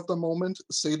buzzword of the moment.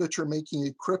 Say that you're making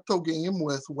a crypto game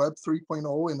with Web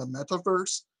 3.0 in a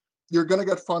metaverse. You're going to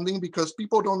get funding because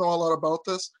people don't know a lot about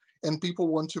this, and people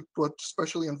want to put,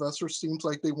 especially investors, seems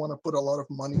like they want to put a lot of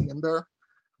money in there.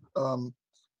 Um,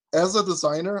 as a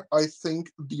designer, I think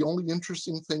the only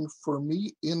interesting thing for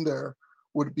me in there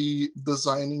would be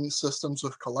designing systems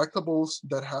of collectibles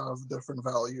that have different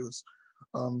values.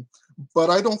 Um, but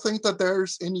I don't think that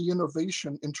there's any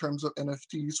innovation in terms of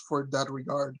NFTs for that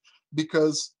regard,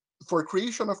 because for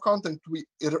creation of content,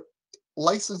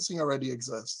 licensing already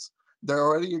exists. There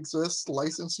already exists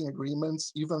licensing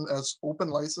agreements, even as open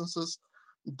licenses,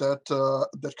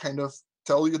 that kind of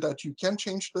tell you that you can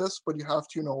change this, but you have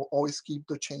to always keep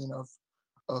the chain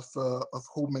of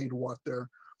who made what there.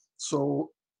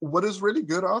 So what is really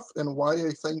good of, and why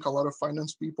I think a lot of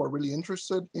finance people are really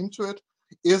interested into it,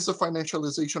 is the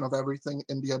financialization of everything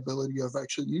and the ability of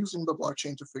actually using the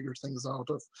blockchain to figure things out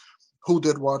of who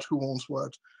did what, who owns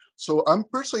what. So I'm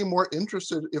personally more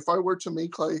interested, if I were to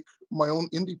make like my own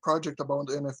indie project about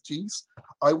NFTs,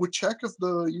 I would check if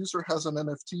the user has an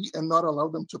NFT and not allow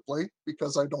them to play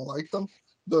because I don't like them.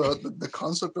 The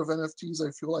concept of NFTs,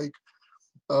 I feel like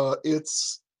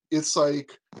it's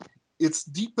like it's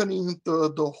deepening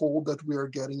the hole that we are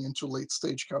getting into late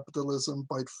stage capitalism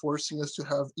by forcing us to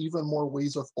have even more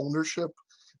ways of ownership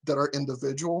that are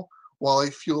individual. While I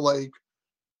feel like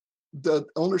the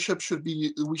ownership should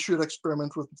be, we should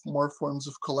experiment with more forms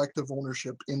of collective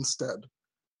ownership instead.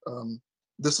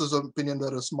 This is an opinion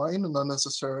that is mine and not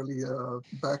necessarily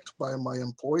backed by my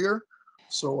employer.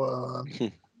 So,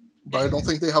 but I don't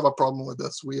think they have a problem with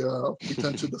this. We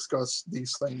tend to discuss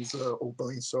these things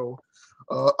openly. So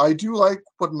I do like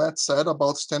what Matt said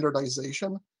about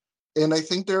standardization. And I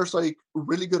think there's like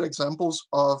really good examples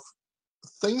of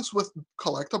things with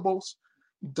collectibles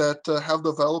that have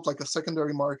developed like a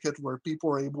secondary market where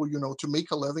people are able, to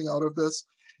make a living out of this.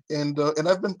 And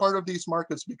I've been part of these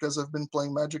markets because I've been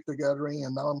playing Magic the Gathering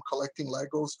and now I'm collecting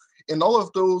Legos. And all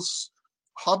of those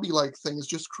hobby-like things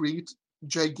just create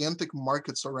gigantic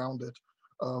markets around it,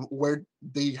 where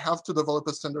they have to develop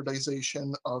a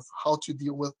standardization of how to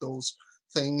deal with those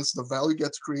things. The value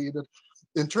gets created.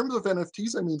 In terms of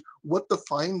NFTs, I mean, what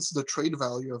defines the trade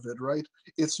value of it, right?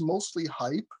 It's mostly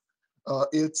hype.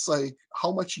 It's like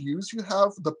how much use you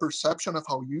have, the perception of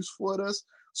how useful it is.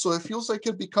 So it feels like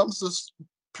it becomes this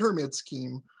pyramid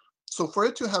scheme. So for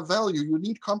it to have value, you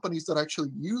need companies that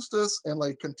actually use this and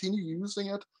like continue using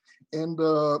it. And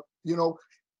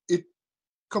it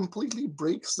completely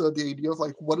breaks the idea of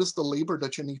like what is the labor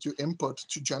that you need to input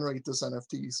to generate these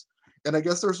NFTs. And I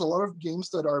guess there's a lot of games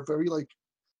that are very like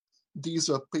these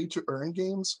pay to earn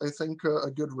games. I think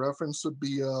a good reference would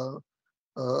be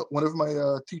one of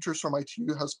my teachers from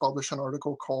ITU has published an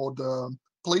article called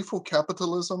Playful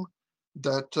Capitalism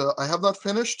that I have not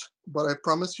finished, but I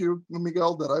promise you,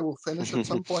 Miguel, that I will finish at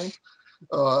some point.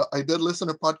 I did listen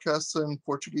to podcasts in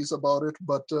Portuguese about it,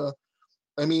 but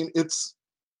I mean, it's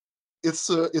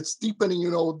deepening,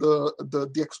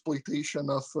 the exploitation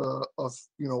of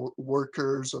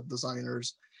workers, of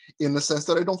designers, in the sense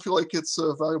that I don't feel like it's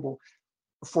valuable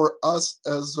for us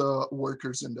as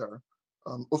workers in there.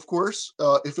 Of course,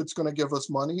 if it's going to give us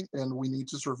money and we need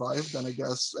to survive, then I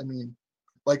guess, I mean,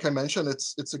 like I mentioned,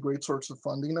 it's a great source of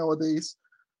funding nowadays.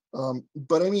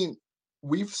 But I mean,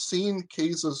 we've seen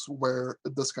cases where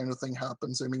this kind of thing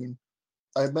happens. I mean,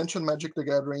 I mentioned Magic the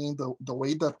Gathering, the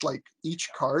way that like each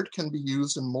card can be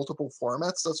used in multiple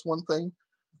formats, that's one thing.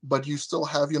 But you still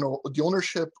have, the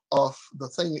ownership of the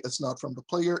thing is not from the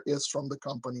player, it's from the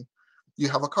company. You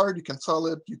have a card, you can sell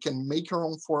it, you can make your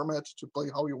own format to play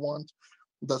how you want.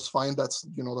 That's fine. That's,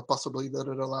 the possibility that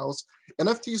it allows.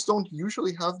 NFTs don't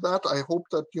usually have that. I hope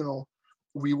that,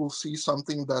 we will see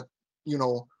something that,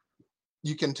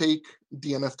 you can take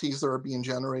the NFTs that are being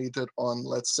generated on,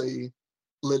 let's say,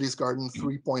 Lily's Garden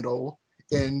 3.0,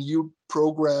 and you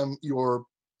program your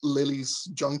Lily's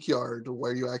junkyard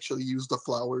where you actually use the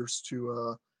flowers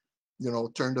to,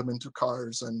 turn them into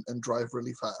cars and drive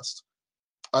really fast.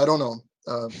 I don't know.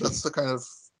 That's the kind of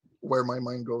where my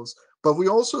mind goes. But we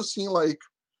also see like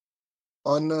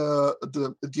on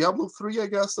the Diablo 3, I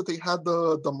guess, that they had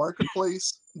the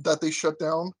marketplace that they shut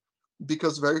down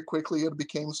because very quickly it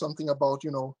became something about,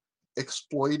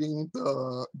 exploiting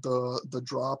the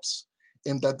drops,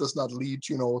 and that does not lead,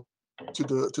 to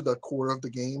the core of the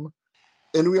game.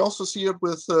 And we also see it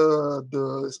with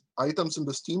the items in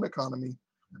the Steam economy.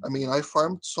 I mean, I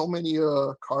farmed so many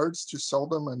cards to sell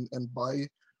them and buy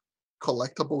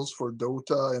collectibles for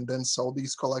Dota, and then sell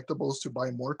these collectibles to buy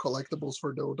more collectibles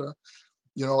for Dota.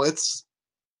 It's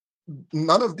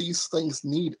none of these things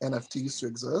need NFTs to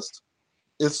exist.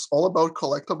 It's all about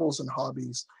collectibles and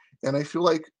hobbies. And I feel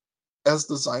like as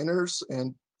designers,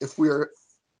 and if we're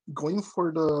going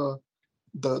for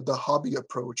the hobby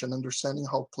approach and understanding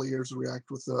how players react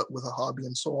with a hobby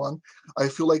and so on, I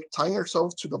feel like tying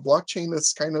ourselves to the blockchain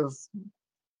is kind of,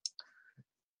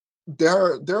 there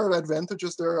are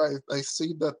advantages there. I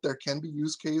see that there can be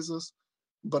use cases,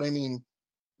 but I mean,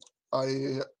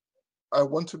 I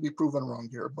want to be proven wrong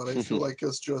here, but I feel like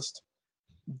it's just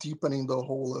deepening the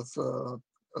hole of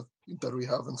that we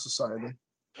have in society.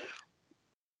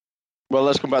 Well,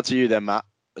 let's come back to you then, Matt,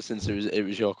 since it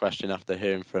was your question after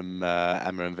hearing from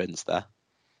Emma and Vince there.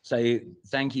 So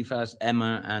thank you first,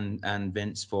 Emma and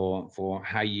Vince, for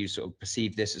how you sort of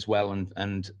perceive this as well.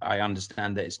 And I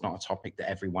understand that it's not a topic that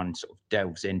everyone sort of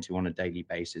delves into on a daily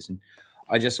basis. And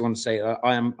I just want to say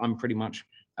I'm pretty much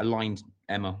aligned,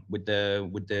 Emma, with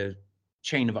the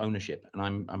chain of ownership.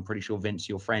 And I'm pretty sure Vince,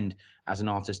 your friend, as an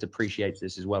artist, appreciates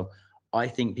this as well. I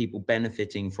think people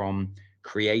benefiting from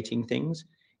creating things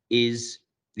is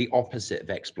the opposite of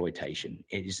exploitation.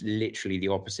 It is literally the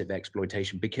opposite of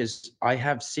exploitation, because I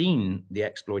have seen the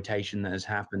exploitation that has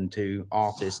happened to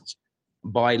artists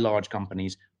by large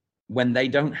companies when they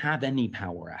don't have any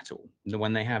power at all,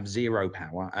 when they have zero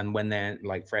power, and when they're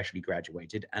like freshly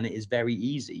graduated. And it is very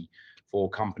easy for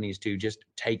companies to just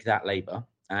take that labor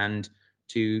and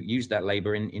to use that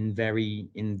labor in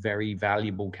very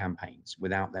valuable campaigns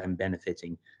without them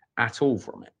benefiting at all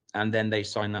from it, and then they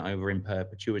sign that over in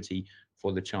perpetuity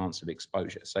for the chance of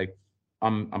exposure. So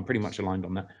I'm pretty much aligned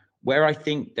on that. Where I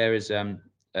think there is a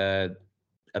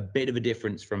bit of a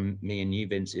difference from me and you,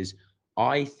 Vince, is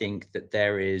I think that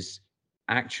there is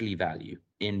actually value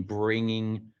in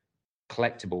bringing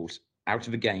collectibles out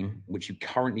of a game, which you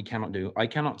currently cannot do. I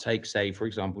cannot take, say, for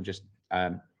example, just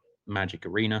Magic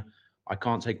Arena. I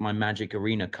can't take my Magic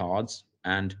Arena cards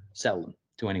and sell them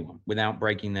to anyone without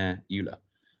breaking their EULA.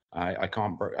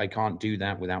 I can't do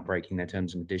that without breaking their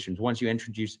terms and conditions. Once you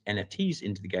introduce NFTs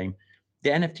into the game, the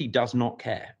NFT does not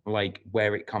care like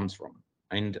where it comes from,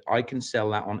 and I can sell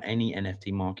that on any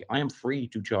NFT market. I am free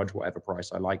to charge whatever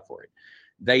price I like for it.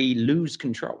 They lose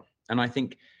control, and I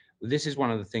think this is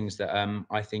one of the things that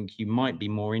I think you might be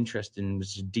more interested in,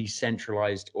 is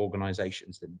decentralized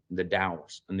organizations, the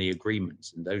DAOs and the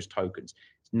agreements and those tokens.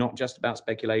 It's not just about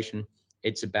speculation.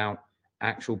 It's about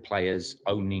actual players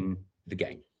owning the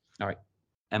game. All right,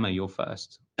 Emma, you're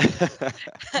first.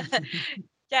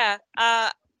 Yeah,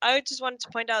 I just wanted to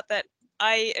point out that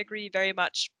I agree very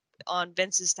much on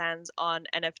Vince's stance on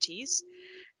NFTs,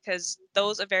 because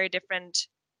those are very different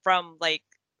from like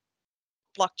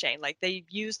blockchain. Like they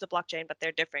use the blockchain, but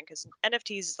they're different, because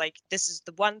NFTs is like, this is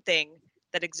the one thing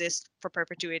that exists for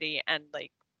perpetuity, and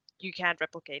like you can't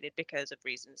replicate it because of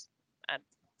reasons, and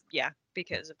yeah,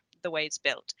 because of the way it's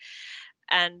built.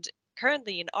 And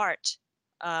currently in art,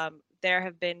 there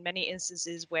have been many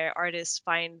instances where artists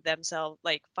find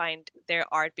their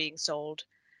art being sold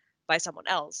by someone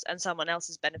else, and someone else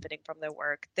is benefiting from their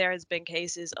work. There has been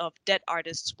cases of dead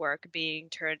artists' work being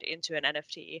turned into an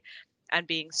NFT and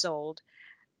being sold.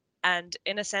 And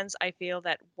in a sense, I feel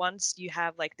that once you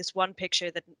have like this one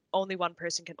picture that only one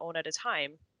person can own at a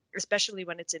time, especially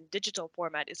when it's in digital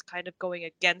format, is kind of going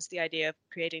against the idea of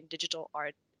creating digital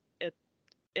art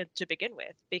to begin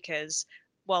with, because,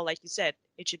 well, like you said,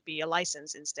 it should be a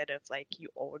license instead of like you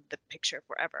own the picture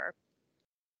forever.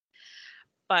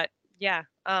 But yeah,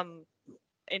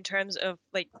 in terms of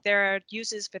like, there are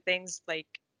uses for things like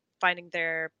finding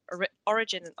their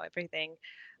origin and everything,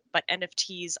 but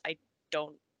NFTs, I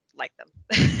don't like them.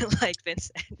 Like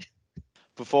Vince said.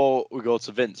 Before we go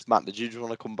to Vince, Matt, did you just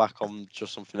want to come back on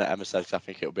just something that Emma said? 'Cause I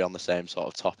think it'll be on the same sort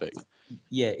of topic.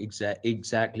 Yeah,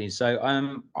 exactly. So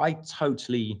I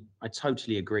totally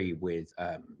agree with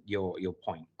your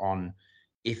point on,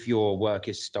 if your work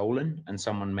is stolen and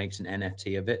someone makes an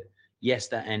NFT of it, yes,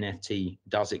 that NFT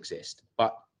does exist,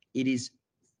 but it is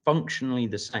functionally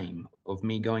the same of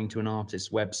me going to an artist's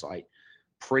website,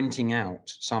 printing out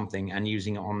something and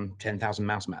using it on 10,000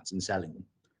 mouse mats and selling them.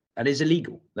 That is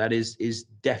illegal. That is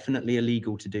definitely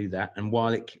illegal to do that. And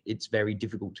while it's very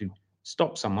difficult to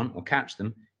stop someone or catch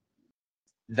them,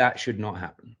 that should not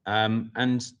happen.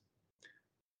 And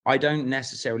I don't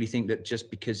necessarily think that just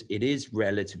because it is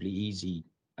relatively easy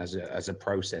as a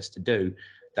process to do,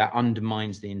 that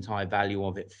undermines the entire value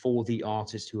of it for the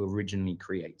artist who originally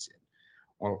creates it.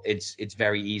 Or it's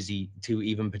very easy to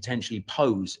even potentially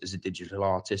pose as a digital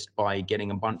artist by getting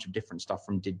a bunch of different stuff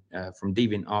from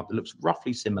DeviantArt that looks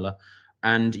roughly similar,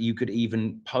 and you could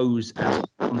even pose as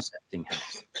a concepting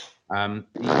house.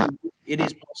 It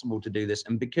is possible to do this,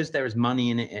 and because there is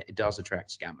money in it, it does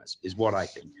attract scammers, is what I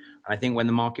think. And I think when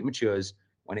the market matures,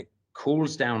 when it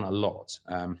cools down a lot,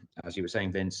 as you were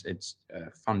saying, Vince, it's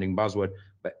a funding buzzword,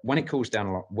 but when it cools down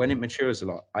a lot, when it matures a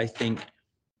lot, I think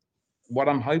what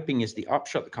I'm hoping is the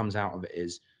upshot that comes out of it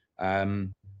is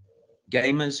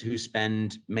gamers who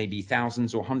spend maybe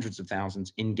thousands or hundreds of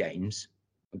thousands in games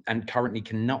and currently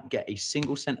cannot get a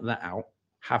single cent of that out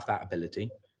have that ability.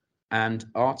 And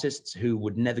artists who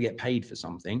would never get paid for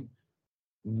something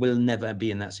will never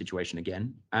be in that situation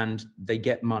again. And they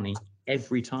get money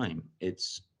every time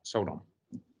it's sold on.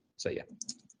 So, yeah.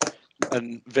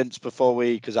 And Vince, before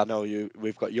because I know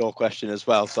we've got your question as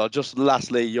well. So just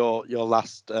lastly, your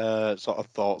last sort of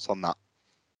thoughts on that.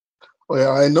 Well,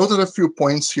 yeah, I noted a few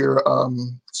points here.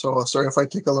 So sorry if I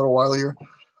take a little while here.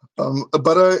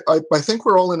 But I think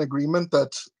we're all in agreement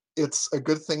that it's a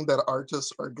good thing that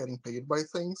artists are getting paid by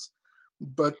things.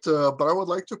 But I would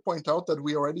like to point out that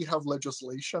we already have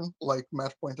legislation, like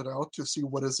Matt pointed out, to see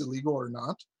what is illegal or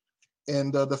not.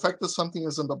 And the fact that something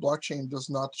is in the blockchain does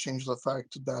not change the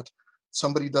fact that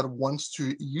somebody that wants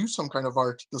to use some kind of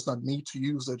art does not need to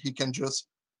use it. He can just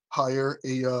hire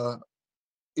a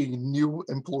new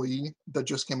employee that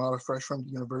just came out of fresh from the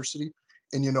university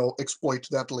and, exploit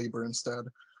that labor instead.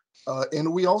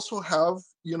 And we also have,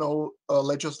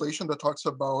 legislation that talks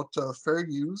about fair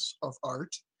use of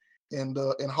art and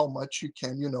how much you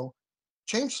can,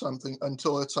 change something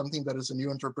until it's something that is a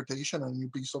new interpretation, a new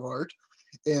piece of art.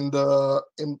 And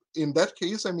in that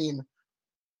case, I mean,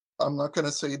 I'm not going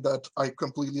to say that I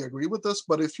completely agree with this,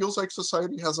 but it feels like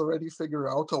society has already figured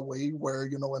out a way where,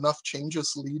 enough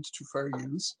changes lead to fair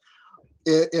use.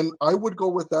 And I would go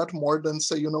with that more than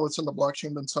say, it's in the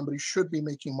blockchain, then somebody should be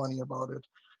making money about it.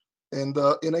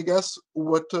 And I guess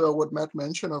what Matt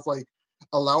mentioned of like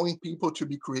allowing people to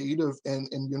be creative and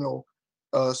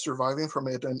surviving from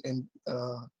it and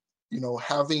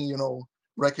having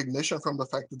recognition from the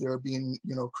fact that they're being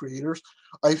creators.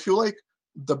 I feel like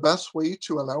the best way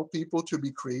to allow people to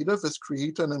be creative is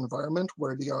create an environment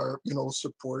where they are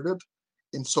supported,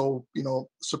 and so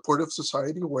supportive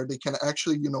society where they can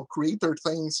actually create their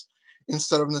things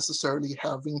instead of necessarily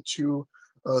having to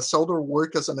sell their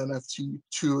work as an NFT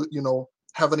to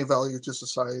have any value to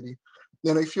society.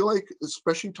 And I feel like,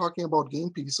 especially talking about game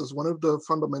pieces, one of the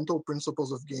fundamental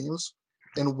principles of games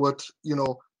and what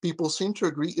people seem to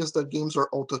agree is that games are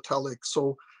autotelic.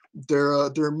 So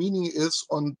their meaning is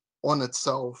on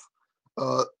itself.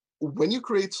 Uh, when you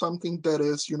create something that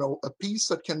is a piece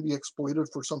that can be exploited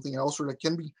for something else, or that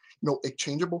can be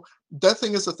exchangeable, that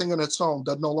thing is a thing on its own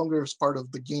that no longer is part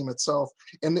of the game itself.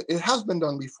 And it has been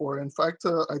done before. In fact,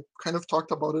 I kind of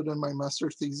talked about it in my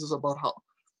master's thesis about how,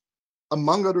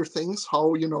 among other things,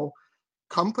 how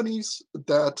companies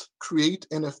that create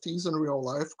NFTs in real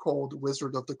life, called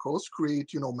Wizard of the Coast, create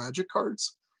magic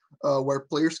cards where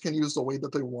players can use the way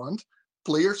that they want.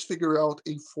 Players figure out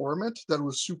a format that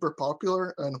was super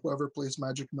popular, and whoever plays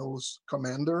Magic knows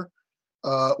Commander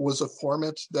was a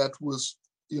format that was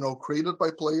created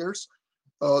by players.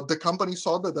 The company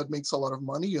saw that that makes a lot of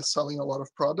money, is selling a lot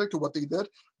of product. What they did,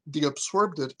 they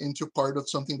absorbed it into part of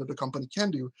something that the company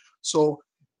can do. So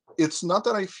it's not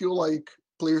that I feel like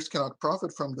players cannot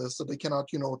profit from this, that they cannot,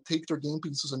 take their game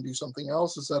pieces and do something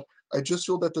else. Is that I just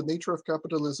feel that the nature of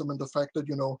capitalism and the fact that,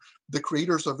 the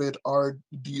creators of it are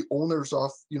the owners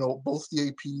of, both the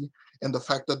AP, and the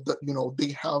fact that,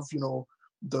 they have,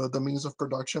 the means of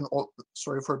production. Oh,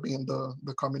 sorry for being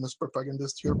the communist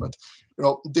propagandist here, but,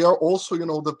 they are also,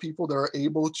 the people that are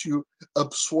able to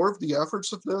absorb the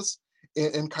efforts of this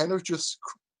and kind of just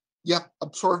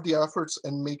absorb the efforts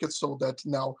and make it so that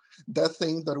now that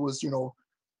thing that was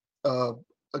uh,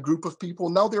 a group of people,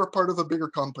 now they are part of a bigger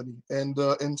company,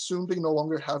 and soon they no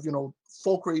longer have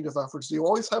full creative efforts. They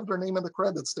always have their name in the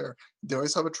credits there, they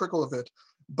always have a trickle of it,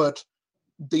 but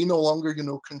they no longer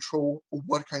control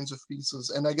what kinds of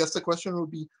pieces. And I guess the question would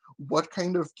be, what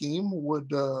kind of game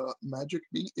would Magic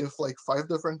be if like 5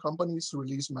 different companies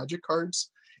release Magic cards,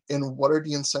 and what are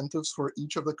the incentives for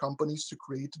each of the companies to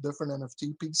create different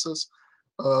NFT pieces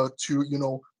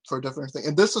to for different things.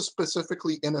 And this is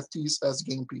specifically NFTs as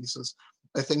game pieces.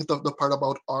 I think the part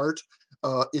about art,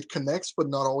 it connects, but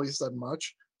not always that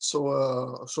much.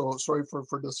 So sorry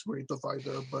for this great divide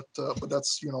there, but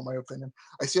that's my opinion.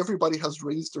 I see everybody has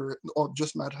raised their, oh,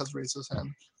 just Matt has raised his hand.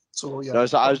 So yeah. No,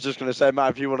 so I was just going to say,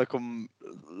 Matt, if you want to come,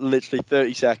 literally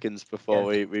 30 seconds before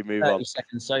we move 30 on.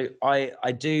 seconds. So I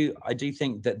do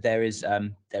think that there is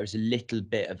a little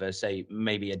bit of a, say,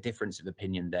 maybe a difference of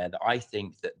opinion there, that I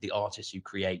think that the artist who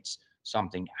creates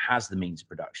something has the means of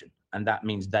production, and that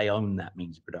means they own that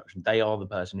means of production. They are the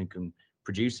person who can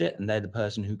produce it, and they're the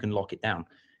person who can lock it down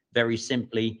very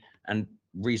simply and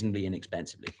reasonably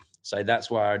inexpensively. So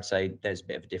that's why I'd say there's a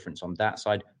bit of a difference on that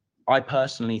side. I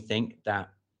personally think that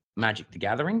Magic the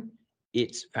Gathering,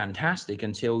 it's fantastic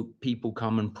until people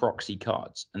come and proxy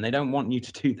cards, and they don't want you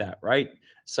to do that, right?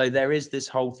 So there is this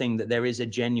whole thing that there is a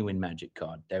genuine Magic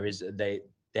card.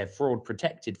 They're fraud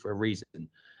protected for a reason.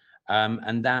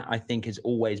 And that, I think, has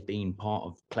always been part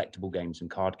of collectible games and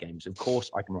card games. Of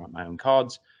course, I can write my own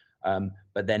cards,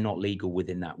 but they're not legal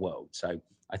within that world. So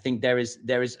I think there is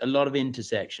a lot of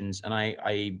intersections, and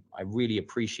I really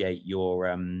appreciate your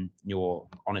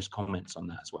honest comments on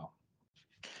that as well.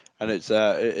 And it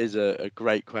is a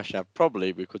great question.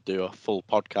 Probably we could do a full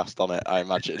podcast on it, I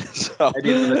imagine. So,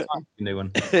 Maybe another time, new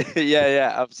one.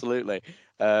 yeah, absolutely.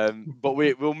 But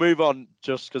we'll move on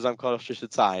just because I'm cautious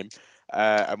of time,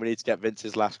 and we need to get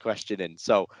Vince's last question in.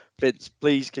 So, Vince,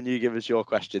 please, can you give us your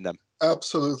question then?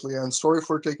 Absolutely, and sorry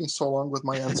for taking so long with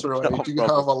my answer. I do problem.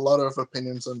 have a lot of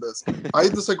opinions on this. I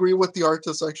disagree with the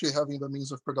artists actually having the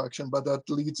means of production, but that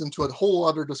leads into a whole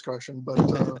other discussion.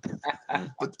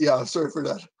 But yeah, sorry for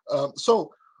that.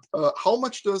 So, how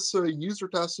much does user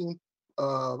testing,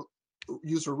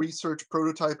 user research,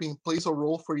 prototyping plays a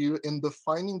role for you in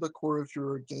defining the core of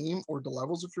your game or the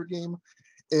levels of your game,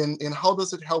 and how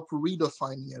does it help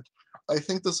redefining it? I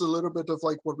think this is a little bit of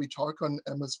like what we talk on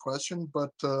Emma's question,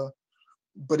 but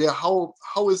yeah, how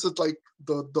is it like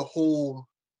the whole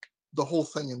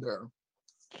thing in there?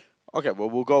 Okay, well,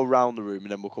 we'll go around the room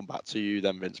and then we'll come back to you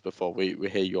then, Vince, before we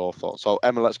hear your thoughts. So,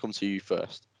 Emma, let's come to you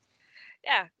first.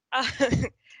 Yeah,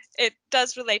 It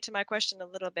does relate to my question a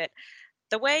little bit.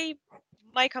 The way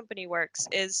my company works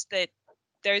is that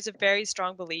there's a very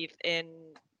strong belief in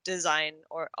design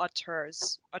or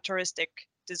auteuristic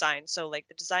design. So like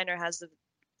the designer has the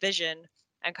vision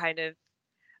and kind of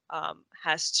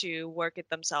has to work it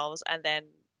themselves, and then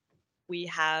we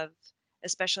have,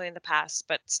 especially in the past,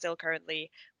 but still currently,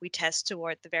 we test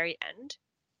toward the very end.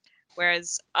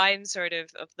 Whereas I'm sort of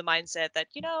the mindset that,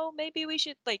 maybe we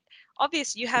should like,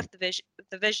 obviously you have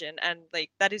the vision, and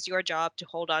like that is your job to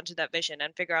hold on to that vision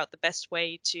and figure out the best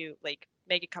way to like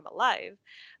make it come alive.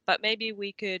 But maybe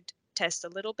we could test a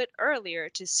little bit earlier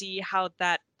to see how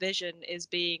that vision is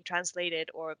being translated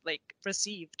or like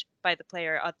received by the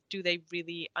player. Do they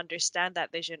really understand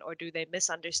that vision, or do they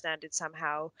misunderstand it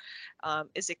somehow?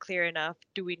 Is it clear enough?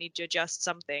 Do we need to adjust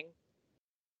something?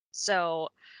 So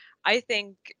I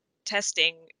think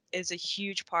testing is a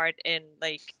huge part in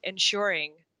like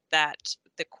ensuring that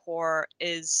the core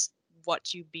is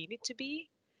what you mean it to be.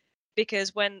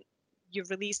 Because when you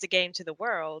release the game to the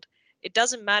world, it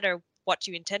doesn't matter what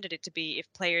you intended it to be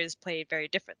if players play it very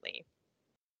differently.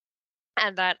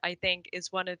 And that I think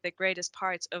is one of the greatest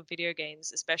parts of video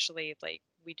games, especially like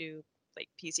we do like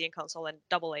PC and console and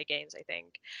double A games, I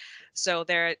think. So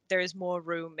there is more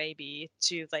room maybe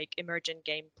to like emergent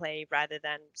gameplay rather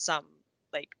than some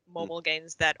like mobile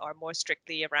games that are more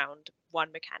strictly around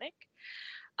one mechanic.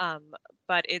 Um,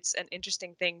 but it's an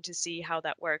interesting thing to see how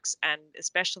that works, and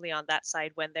especially on that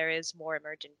side when there is more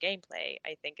emergent gameplay,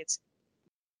 I think it's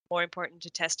more important to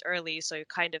test early so you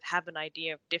kind of have an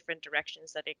idea of different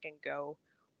directions that it can go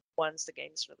once the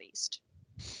game's released.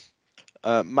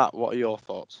 Matt, what are your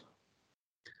thoughts?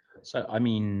 So, I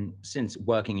mean, since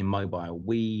working in mobile,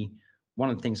 one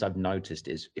of the things I've noticed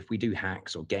is if we do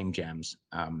hacks or game jams,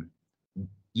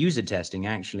 user testing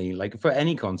actually, like for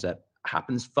any concept,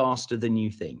 happens faster than you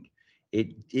think.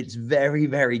 It's very,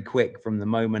 very quick from the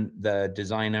moment the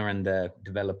designer and the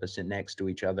developer sit next to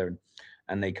each other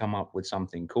and they come up with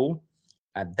something cool.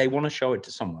 They want to show it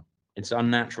to someone. It's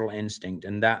unnatural instinct,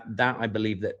 and that I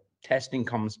believe that testing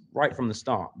comes right from the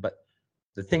start. But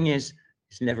the thing is,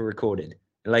 it's never recorded.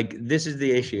 Like this is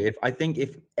the issue.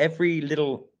 If every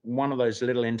little one of those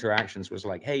little interactions was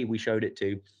like, hey, we showed it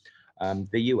to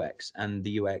the UX, and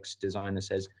the UX designer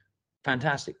says,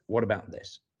 fantastic. What about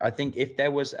this? I think if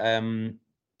there was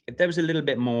a little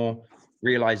bit more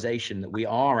realization that we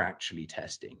are actually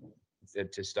testing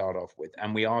to start off with,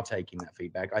 and we are taking that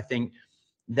feedback, I think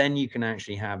then you can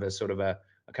actually have a sort of a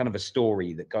kind of a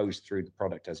story that goes through the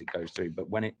product as it goes through. But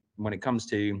when it comes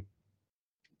to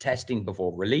testing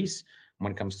before release,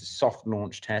 when it comes to soft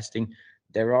launch testing,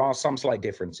 there are some slight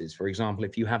differences. For example,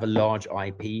 if you have a large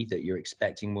IP that you're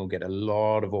expecting will get a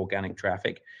lot of organic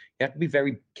traffic, you have to be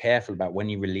very careful about when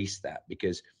you release that,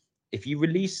 because if you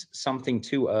release something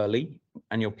too early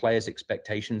and your players'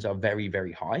 expectations are very,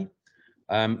 very high,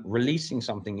 releasing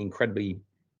something incredibly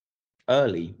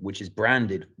early, which is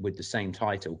branded with the same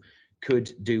title,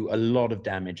 could do a lot of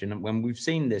damage. And when we've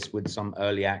seen this with some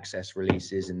early access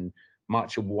releases and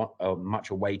much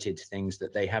awaited things,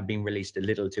 that they have been released a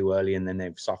little too early and then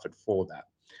they've suffered for that.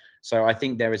 So I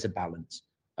think there is a balance,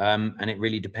 and it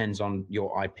really depends on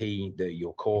your IP,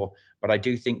 your core. But I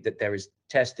do think that there is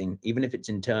testing, even if it's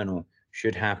internal,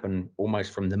 should happen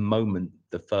almost from the moment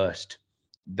the first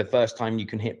time you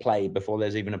can hit play before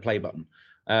there's even a play button.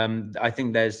 I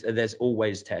think there's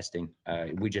always testing.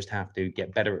 We just have to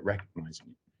get better at recognizing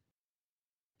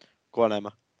it. Go on,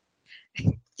 Emma.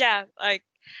 Yeah,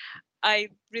 I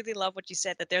really love what you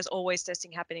said, that there's always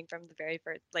testing happening from the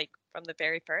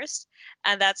very first,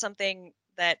 and that's something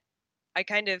that I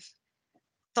kind of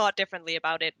thought differently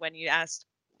about it when you asked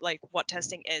like what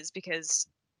testing is, because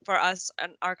for us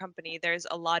and our company there's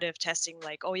a lot of testing,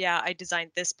 like, oh yeah, I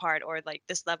designed this part or like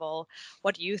this level,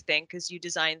 what do you think, because you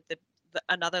designed the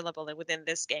another level within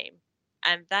this game.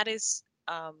 And that is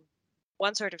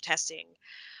one sort of testing,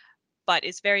 but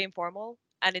it's very informal,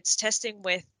 and it's testing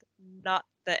with not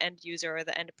the end user or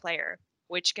the end player,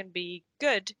 which can be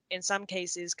good in some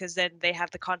cases because then they have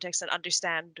the context and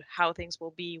understand how things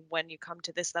will be when you come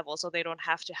to this level, so they don't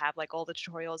have to have like all the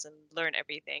tutorials and learn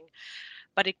everything.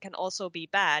 But it can also be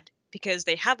bad because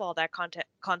they have all that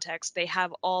context, they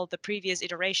have all the previous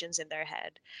iterations in their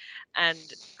head, and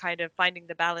kind of finding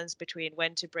the balance between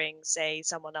when to bring, say,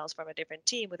 someone else from a different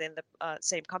team within the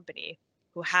same company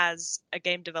who has a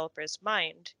game developer's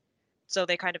mind, so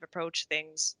they kind of approach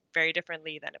things very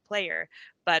differently than a player,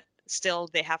 but still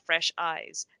they have fresh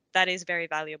eyes. That is very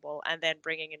valuable. And then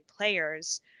bringing in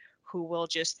players who will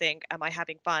just think, am I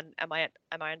having fun? Am I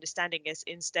understanding this,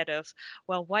 instead of,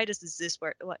 well, why does this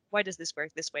work? Why does this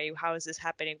work this way? How is this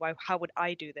happening? How would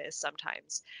I do this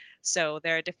sometimes? So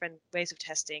there are different ways of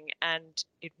testing, and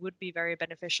it would be very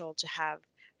beneficial to have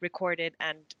recorded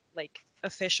and like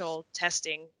official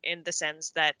testing, in the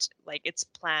sense that like it's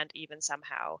planned even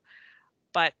somehow.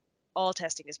 But all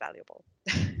testing is valuable.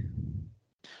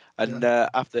 And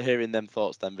after hearing them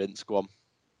thoughts, then Vince, go on.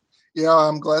 Yeah,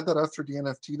 I'm glad that after the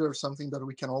NFT, there's something that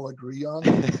we can all agree on.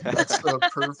 That's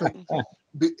perfect.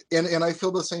 And I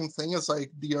feel the same thing. As like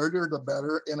the earlier the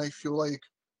better. And I feel like,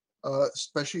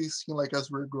 especially seeing like as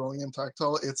we're growing in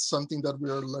Tactile, it's something that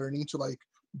we're learning to like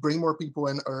bring more people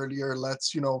in earlier.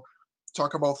 Let's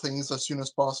talk about things as soon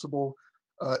as possible.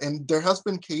 And there has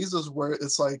been cases where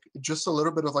it's like just a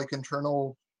little bit of like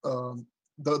internal.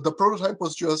 The prototype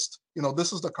was just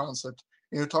this is the concept,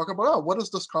 and you talk about, oh, what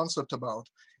is this concept about,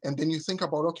 and then you think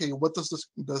about, okay, what does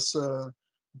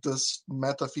this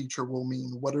meta feature will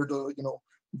mean? What are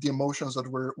the emotions that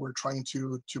we're trying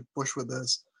to push with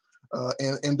this,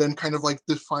 and then kind of like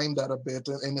define that a bit,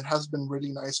 and it has been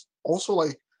really nice. Also,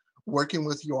 like working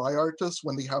with UI artists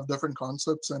when they have different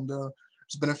concepts, and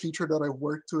there's been a feature that I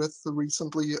worked with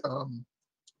recently,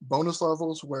 bonus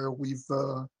levels, where we've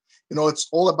it's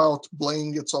all about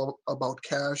bling, it's all about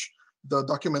cash. The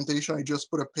documentation, I just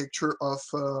put a picture of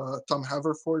Tom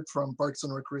Haverford from Parks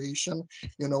and Recreation.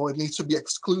 It needs to be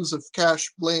exclusive,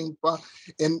 cash, bling,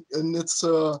 and it's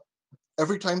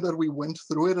every time that we went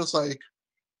through it, it's like,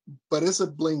 but is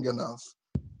it bling enough?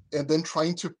 And then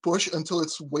trying to push until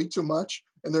it's way too much,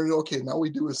 and then okay, now we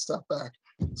do a step back.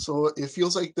 So it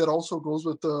feels like that also goes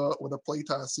with the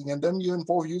playtesting, and then you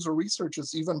involve user research.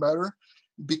 It's even better,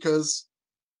 because,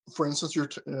 for instance, you're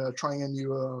trying a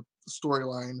new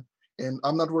storyline, and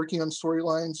I'm not working on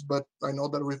storylines, but I know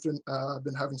that we've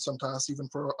been having some tasks even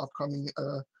for upcoming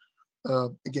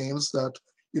games, that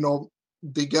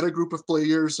they get a group of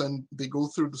players and they go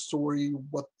through the story,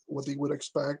 what they would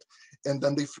expect, and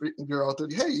then they figure out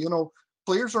that, hey,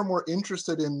 players are more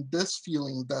interested in this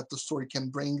feeling that the story can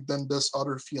bring than this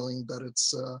other feeling that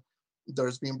that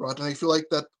is being brought. And I feel like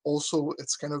that also,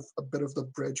 it's kind of a bit of the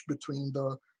bridge between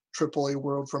the AAA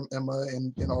world from Emma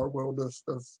and in our world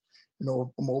of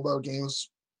mobile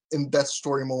games. In that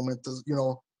story moment,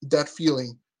 that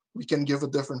feeling, we can give a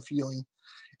different feeling.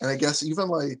 And I guess even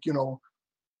like,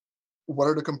 what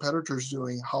are the competitors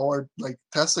doing? How are, like,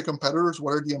 test the competitors?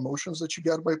 What are the emotions that you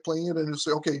get by playing it? And you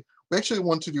say, okay, we actually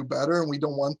want to do better, and we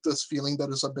don't want this feeling that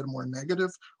is a bit more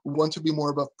negative. We want to be more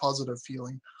of a positive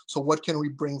feeling. So what can we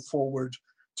bring forward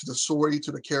to the story,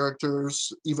 to the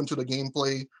characters, even to the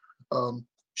gameplay?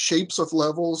 Shapes of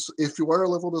levels. If you are a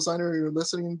level designer and you're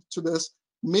listening to this,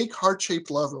 make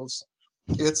heart-shaped levels.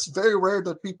 It's very rare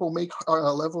that people make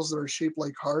levels that are shaped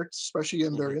like hearts, especially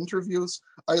in their interviews.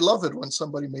 I love it when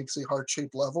somebody makes a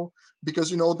heart-shaped level, because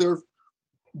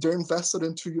they're invested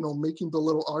into making the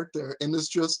little art there. And it's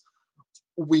just,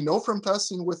 we know from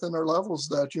testing within our levels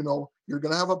that you're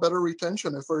gonna have a better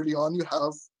retention if early on you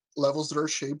have levels that are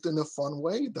shaped in a fun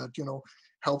way that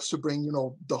helps to bring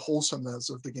the wholesomeness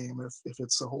of the game, if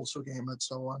it's a wholesome game, and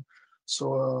so on.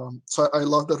 So I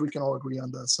love that we can all agree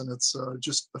on this, and it's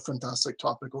just a fantastic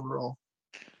topic overall.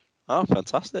 Oh,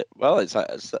 fantastic. Well, it's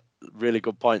a really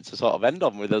good point to sort of end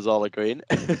on, with us all agreeing.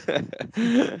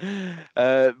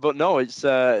 But no, it's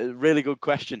a really good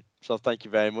question. So thank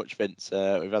you very much, Vince.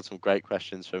 We've had some great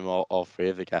questions from all three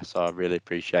of the guests. So I really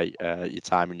appreciate your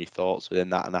time and your thoughts within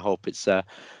that. And I hope it's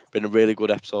been a really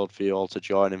good episode for you all to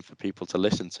join and for people to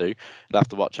listen to. You'll have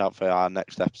to watch out for our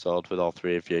next episode with all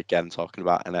three of you again, talking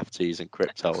about NFTs and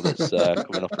crypto. That's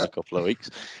coming up in a couple of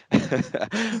weeks.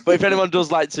 But if anyone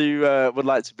does would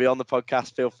like to be on the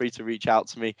podcast, feel free to reach out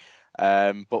to me.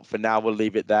 But for now, we'll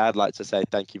leave it there. I'd like to say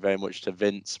thank you very much to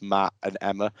Vince, Matt, and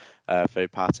Emma for your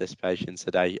participation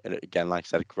today. And again, like I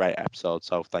said, a great episode.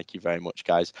 So thank you very much,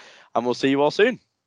 guys. And we'll see you all soon.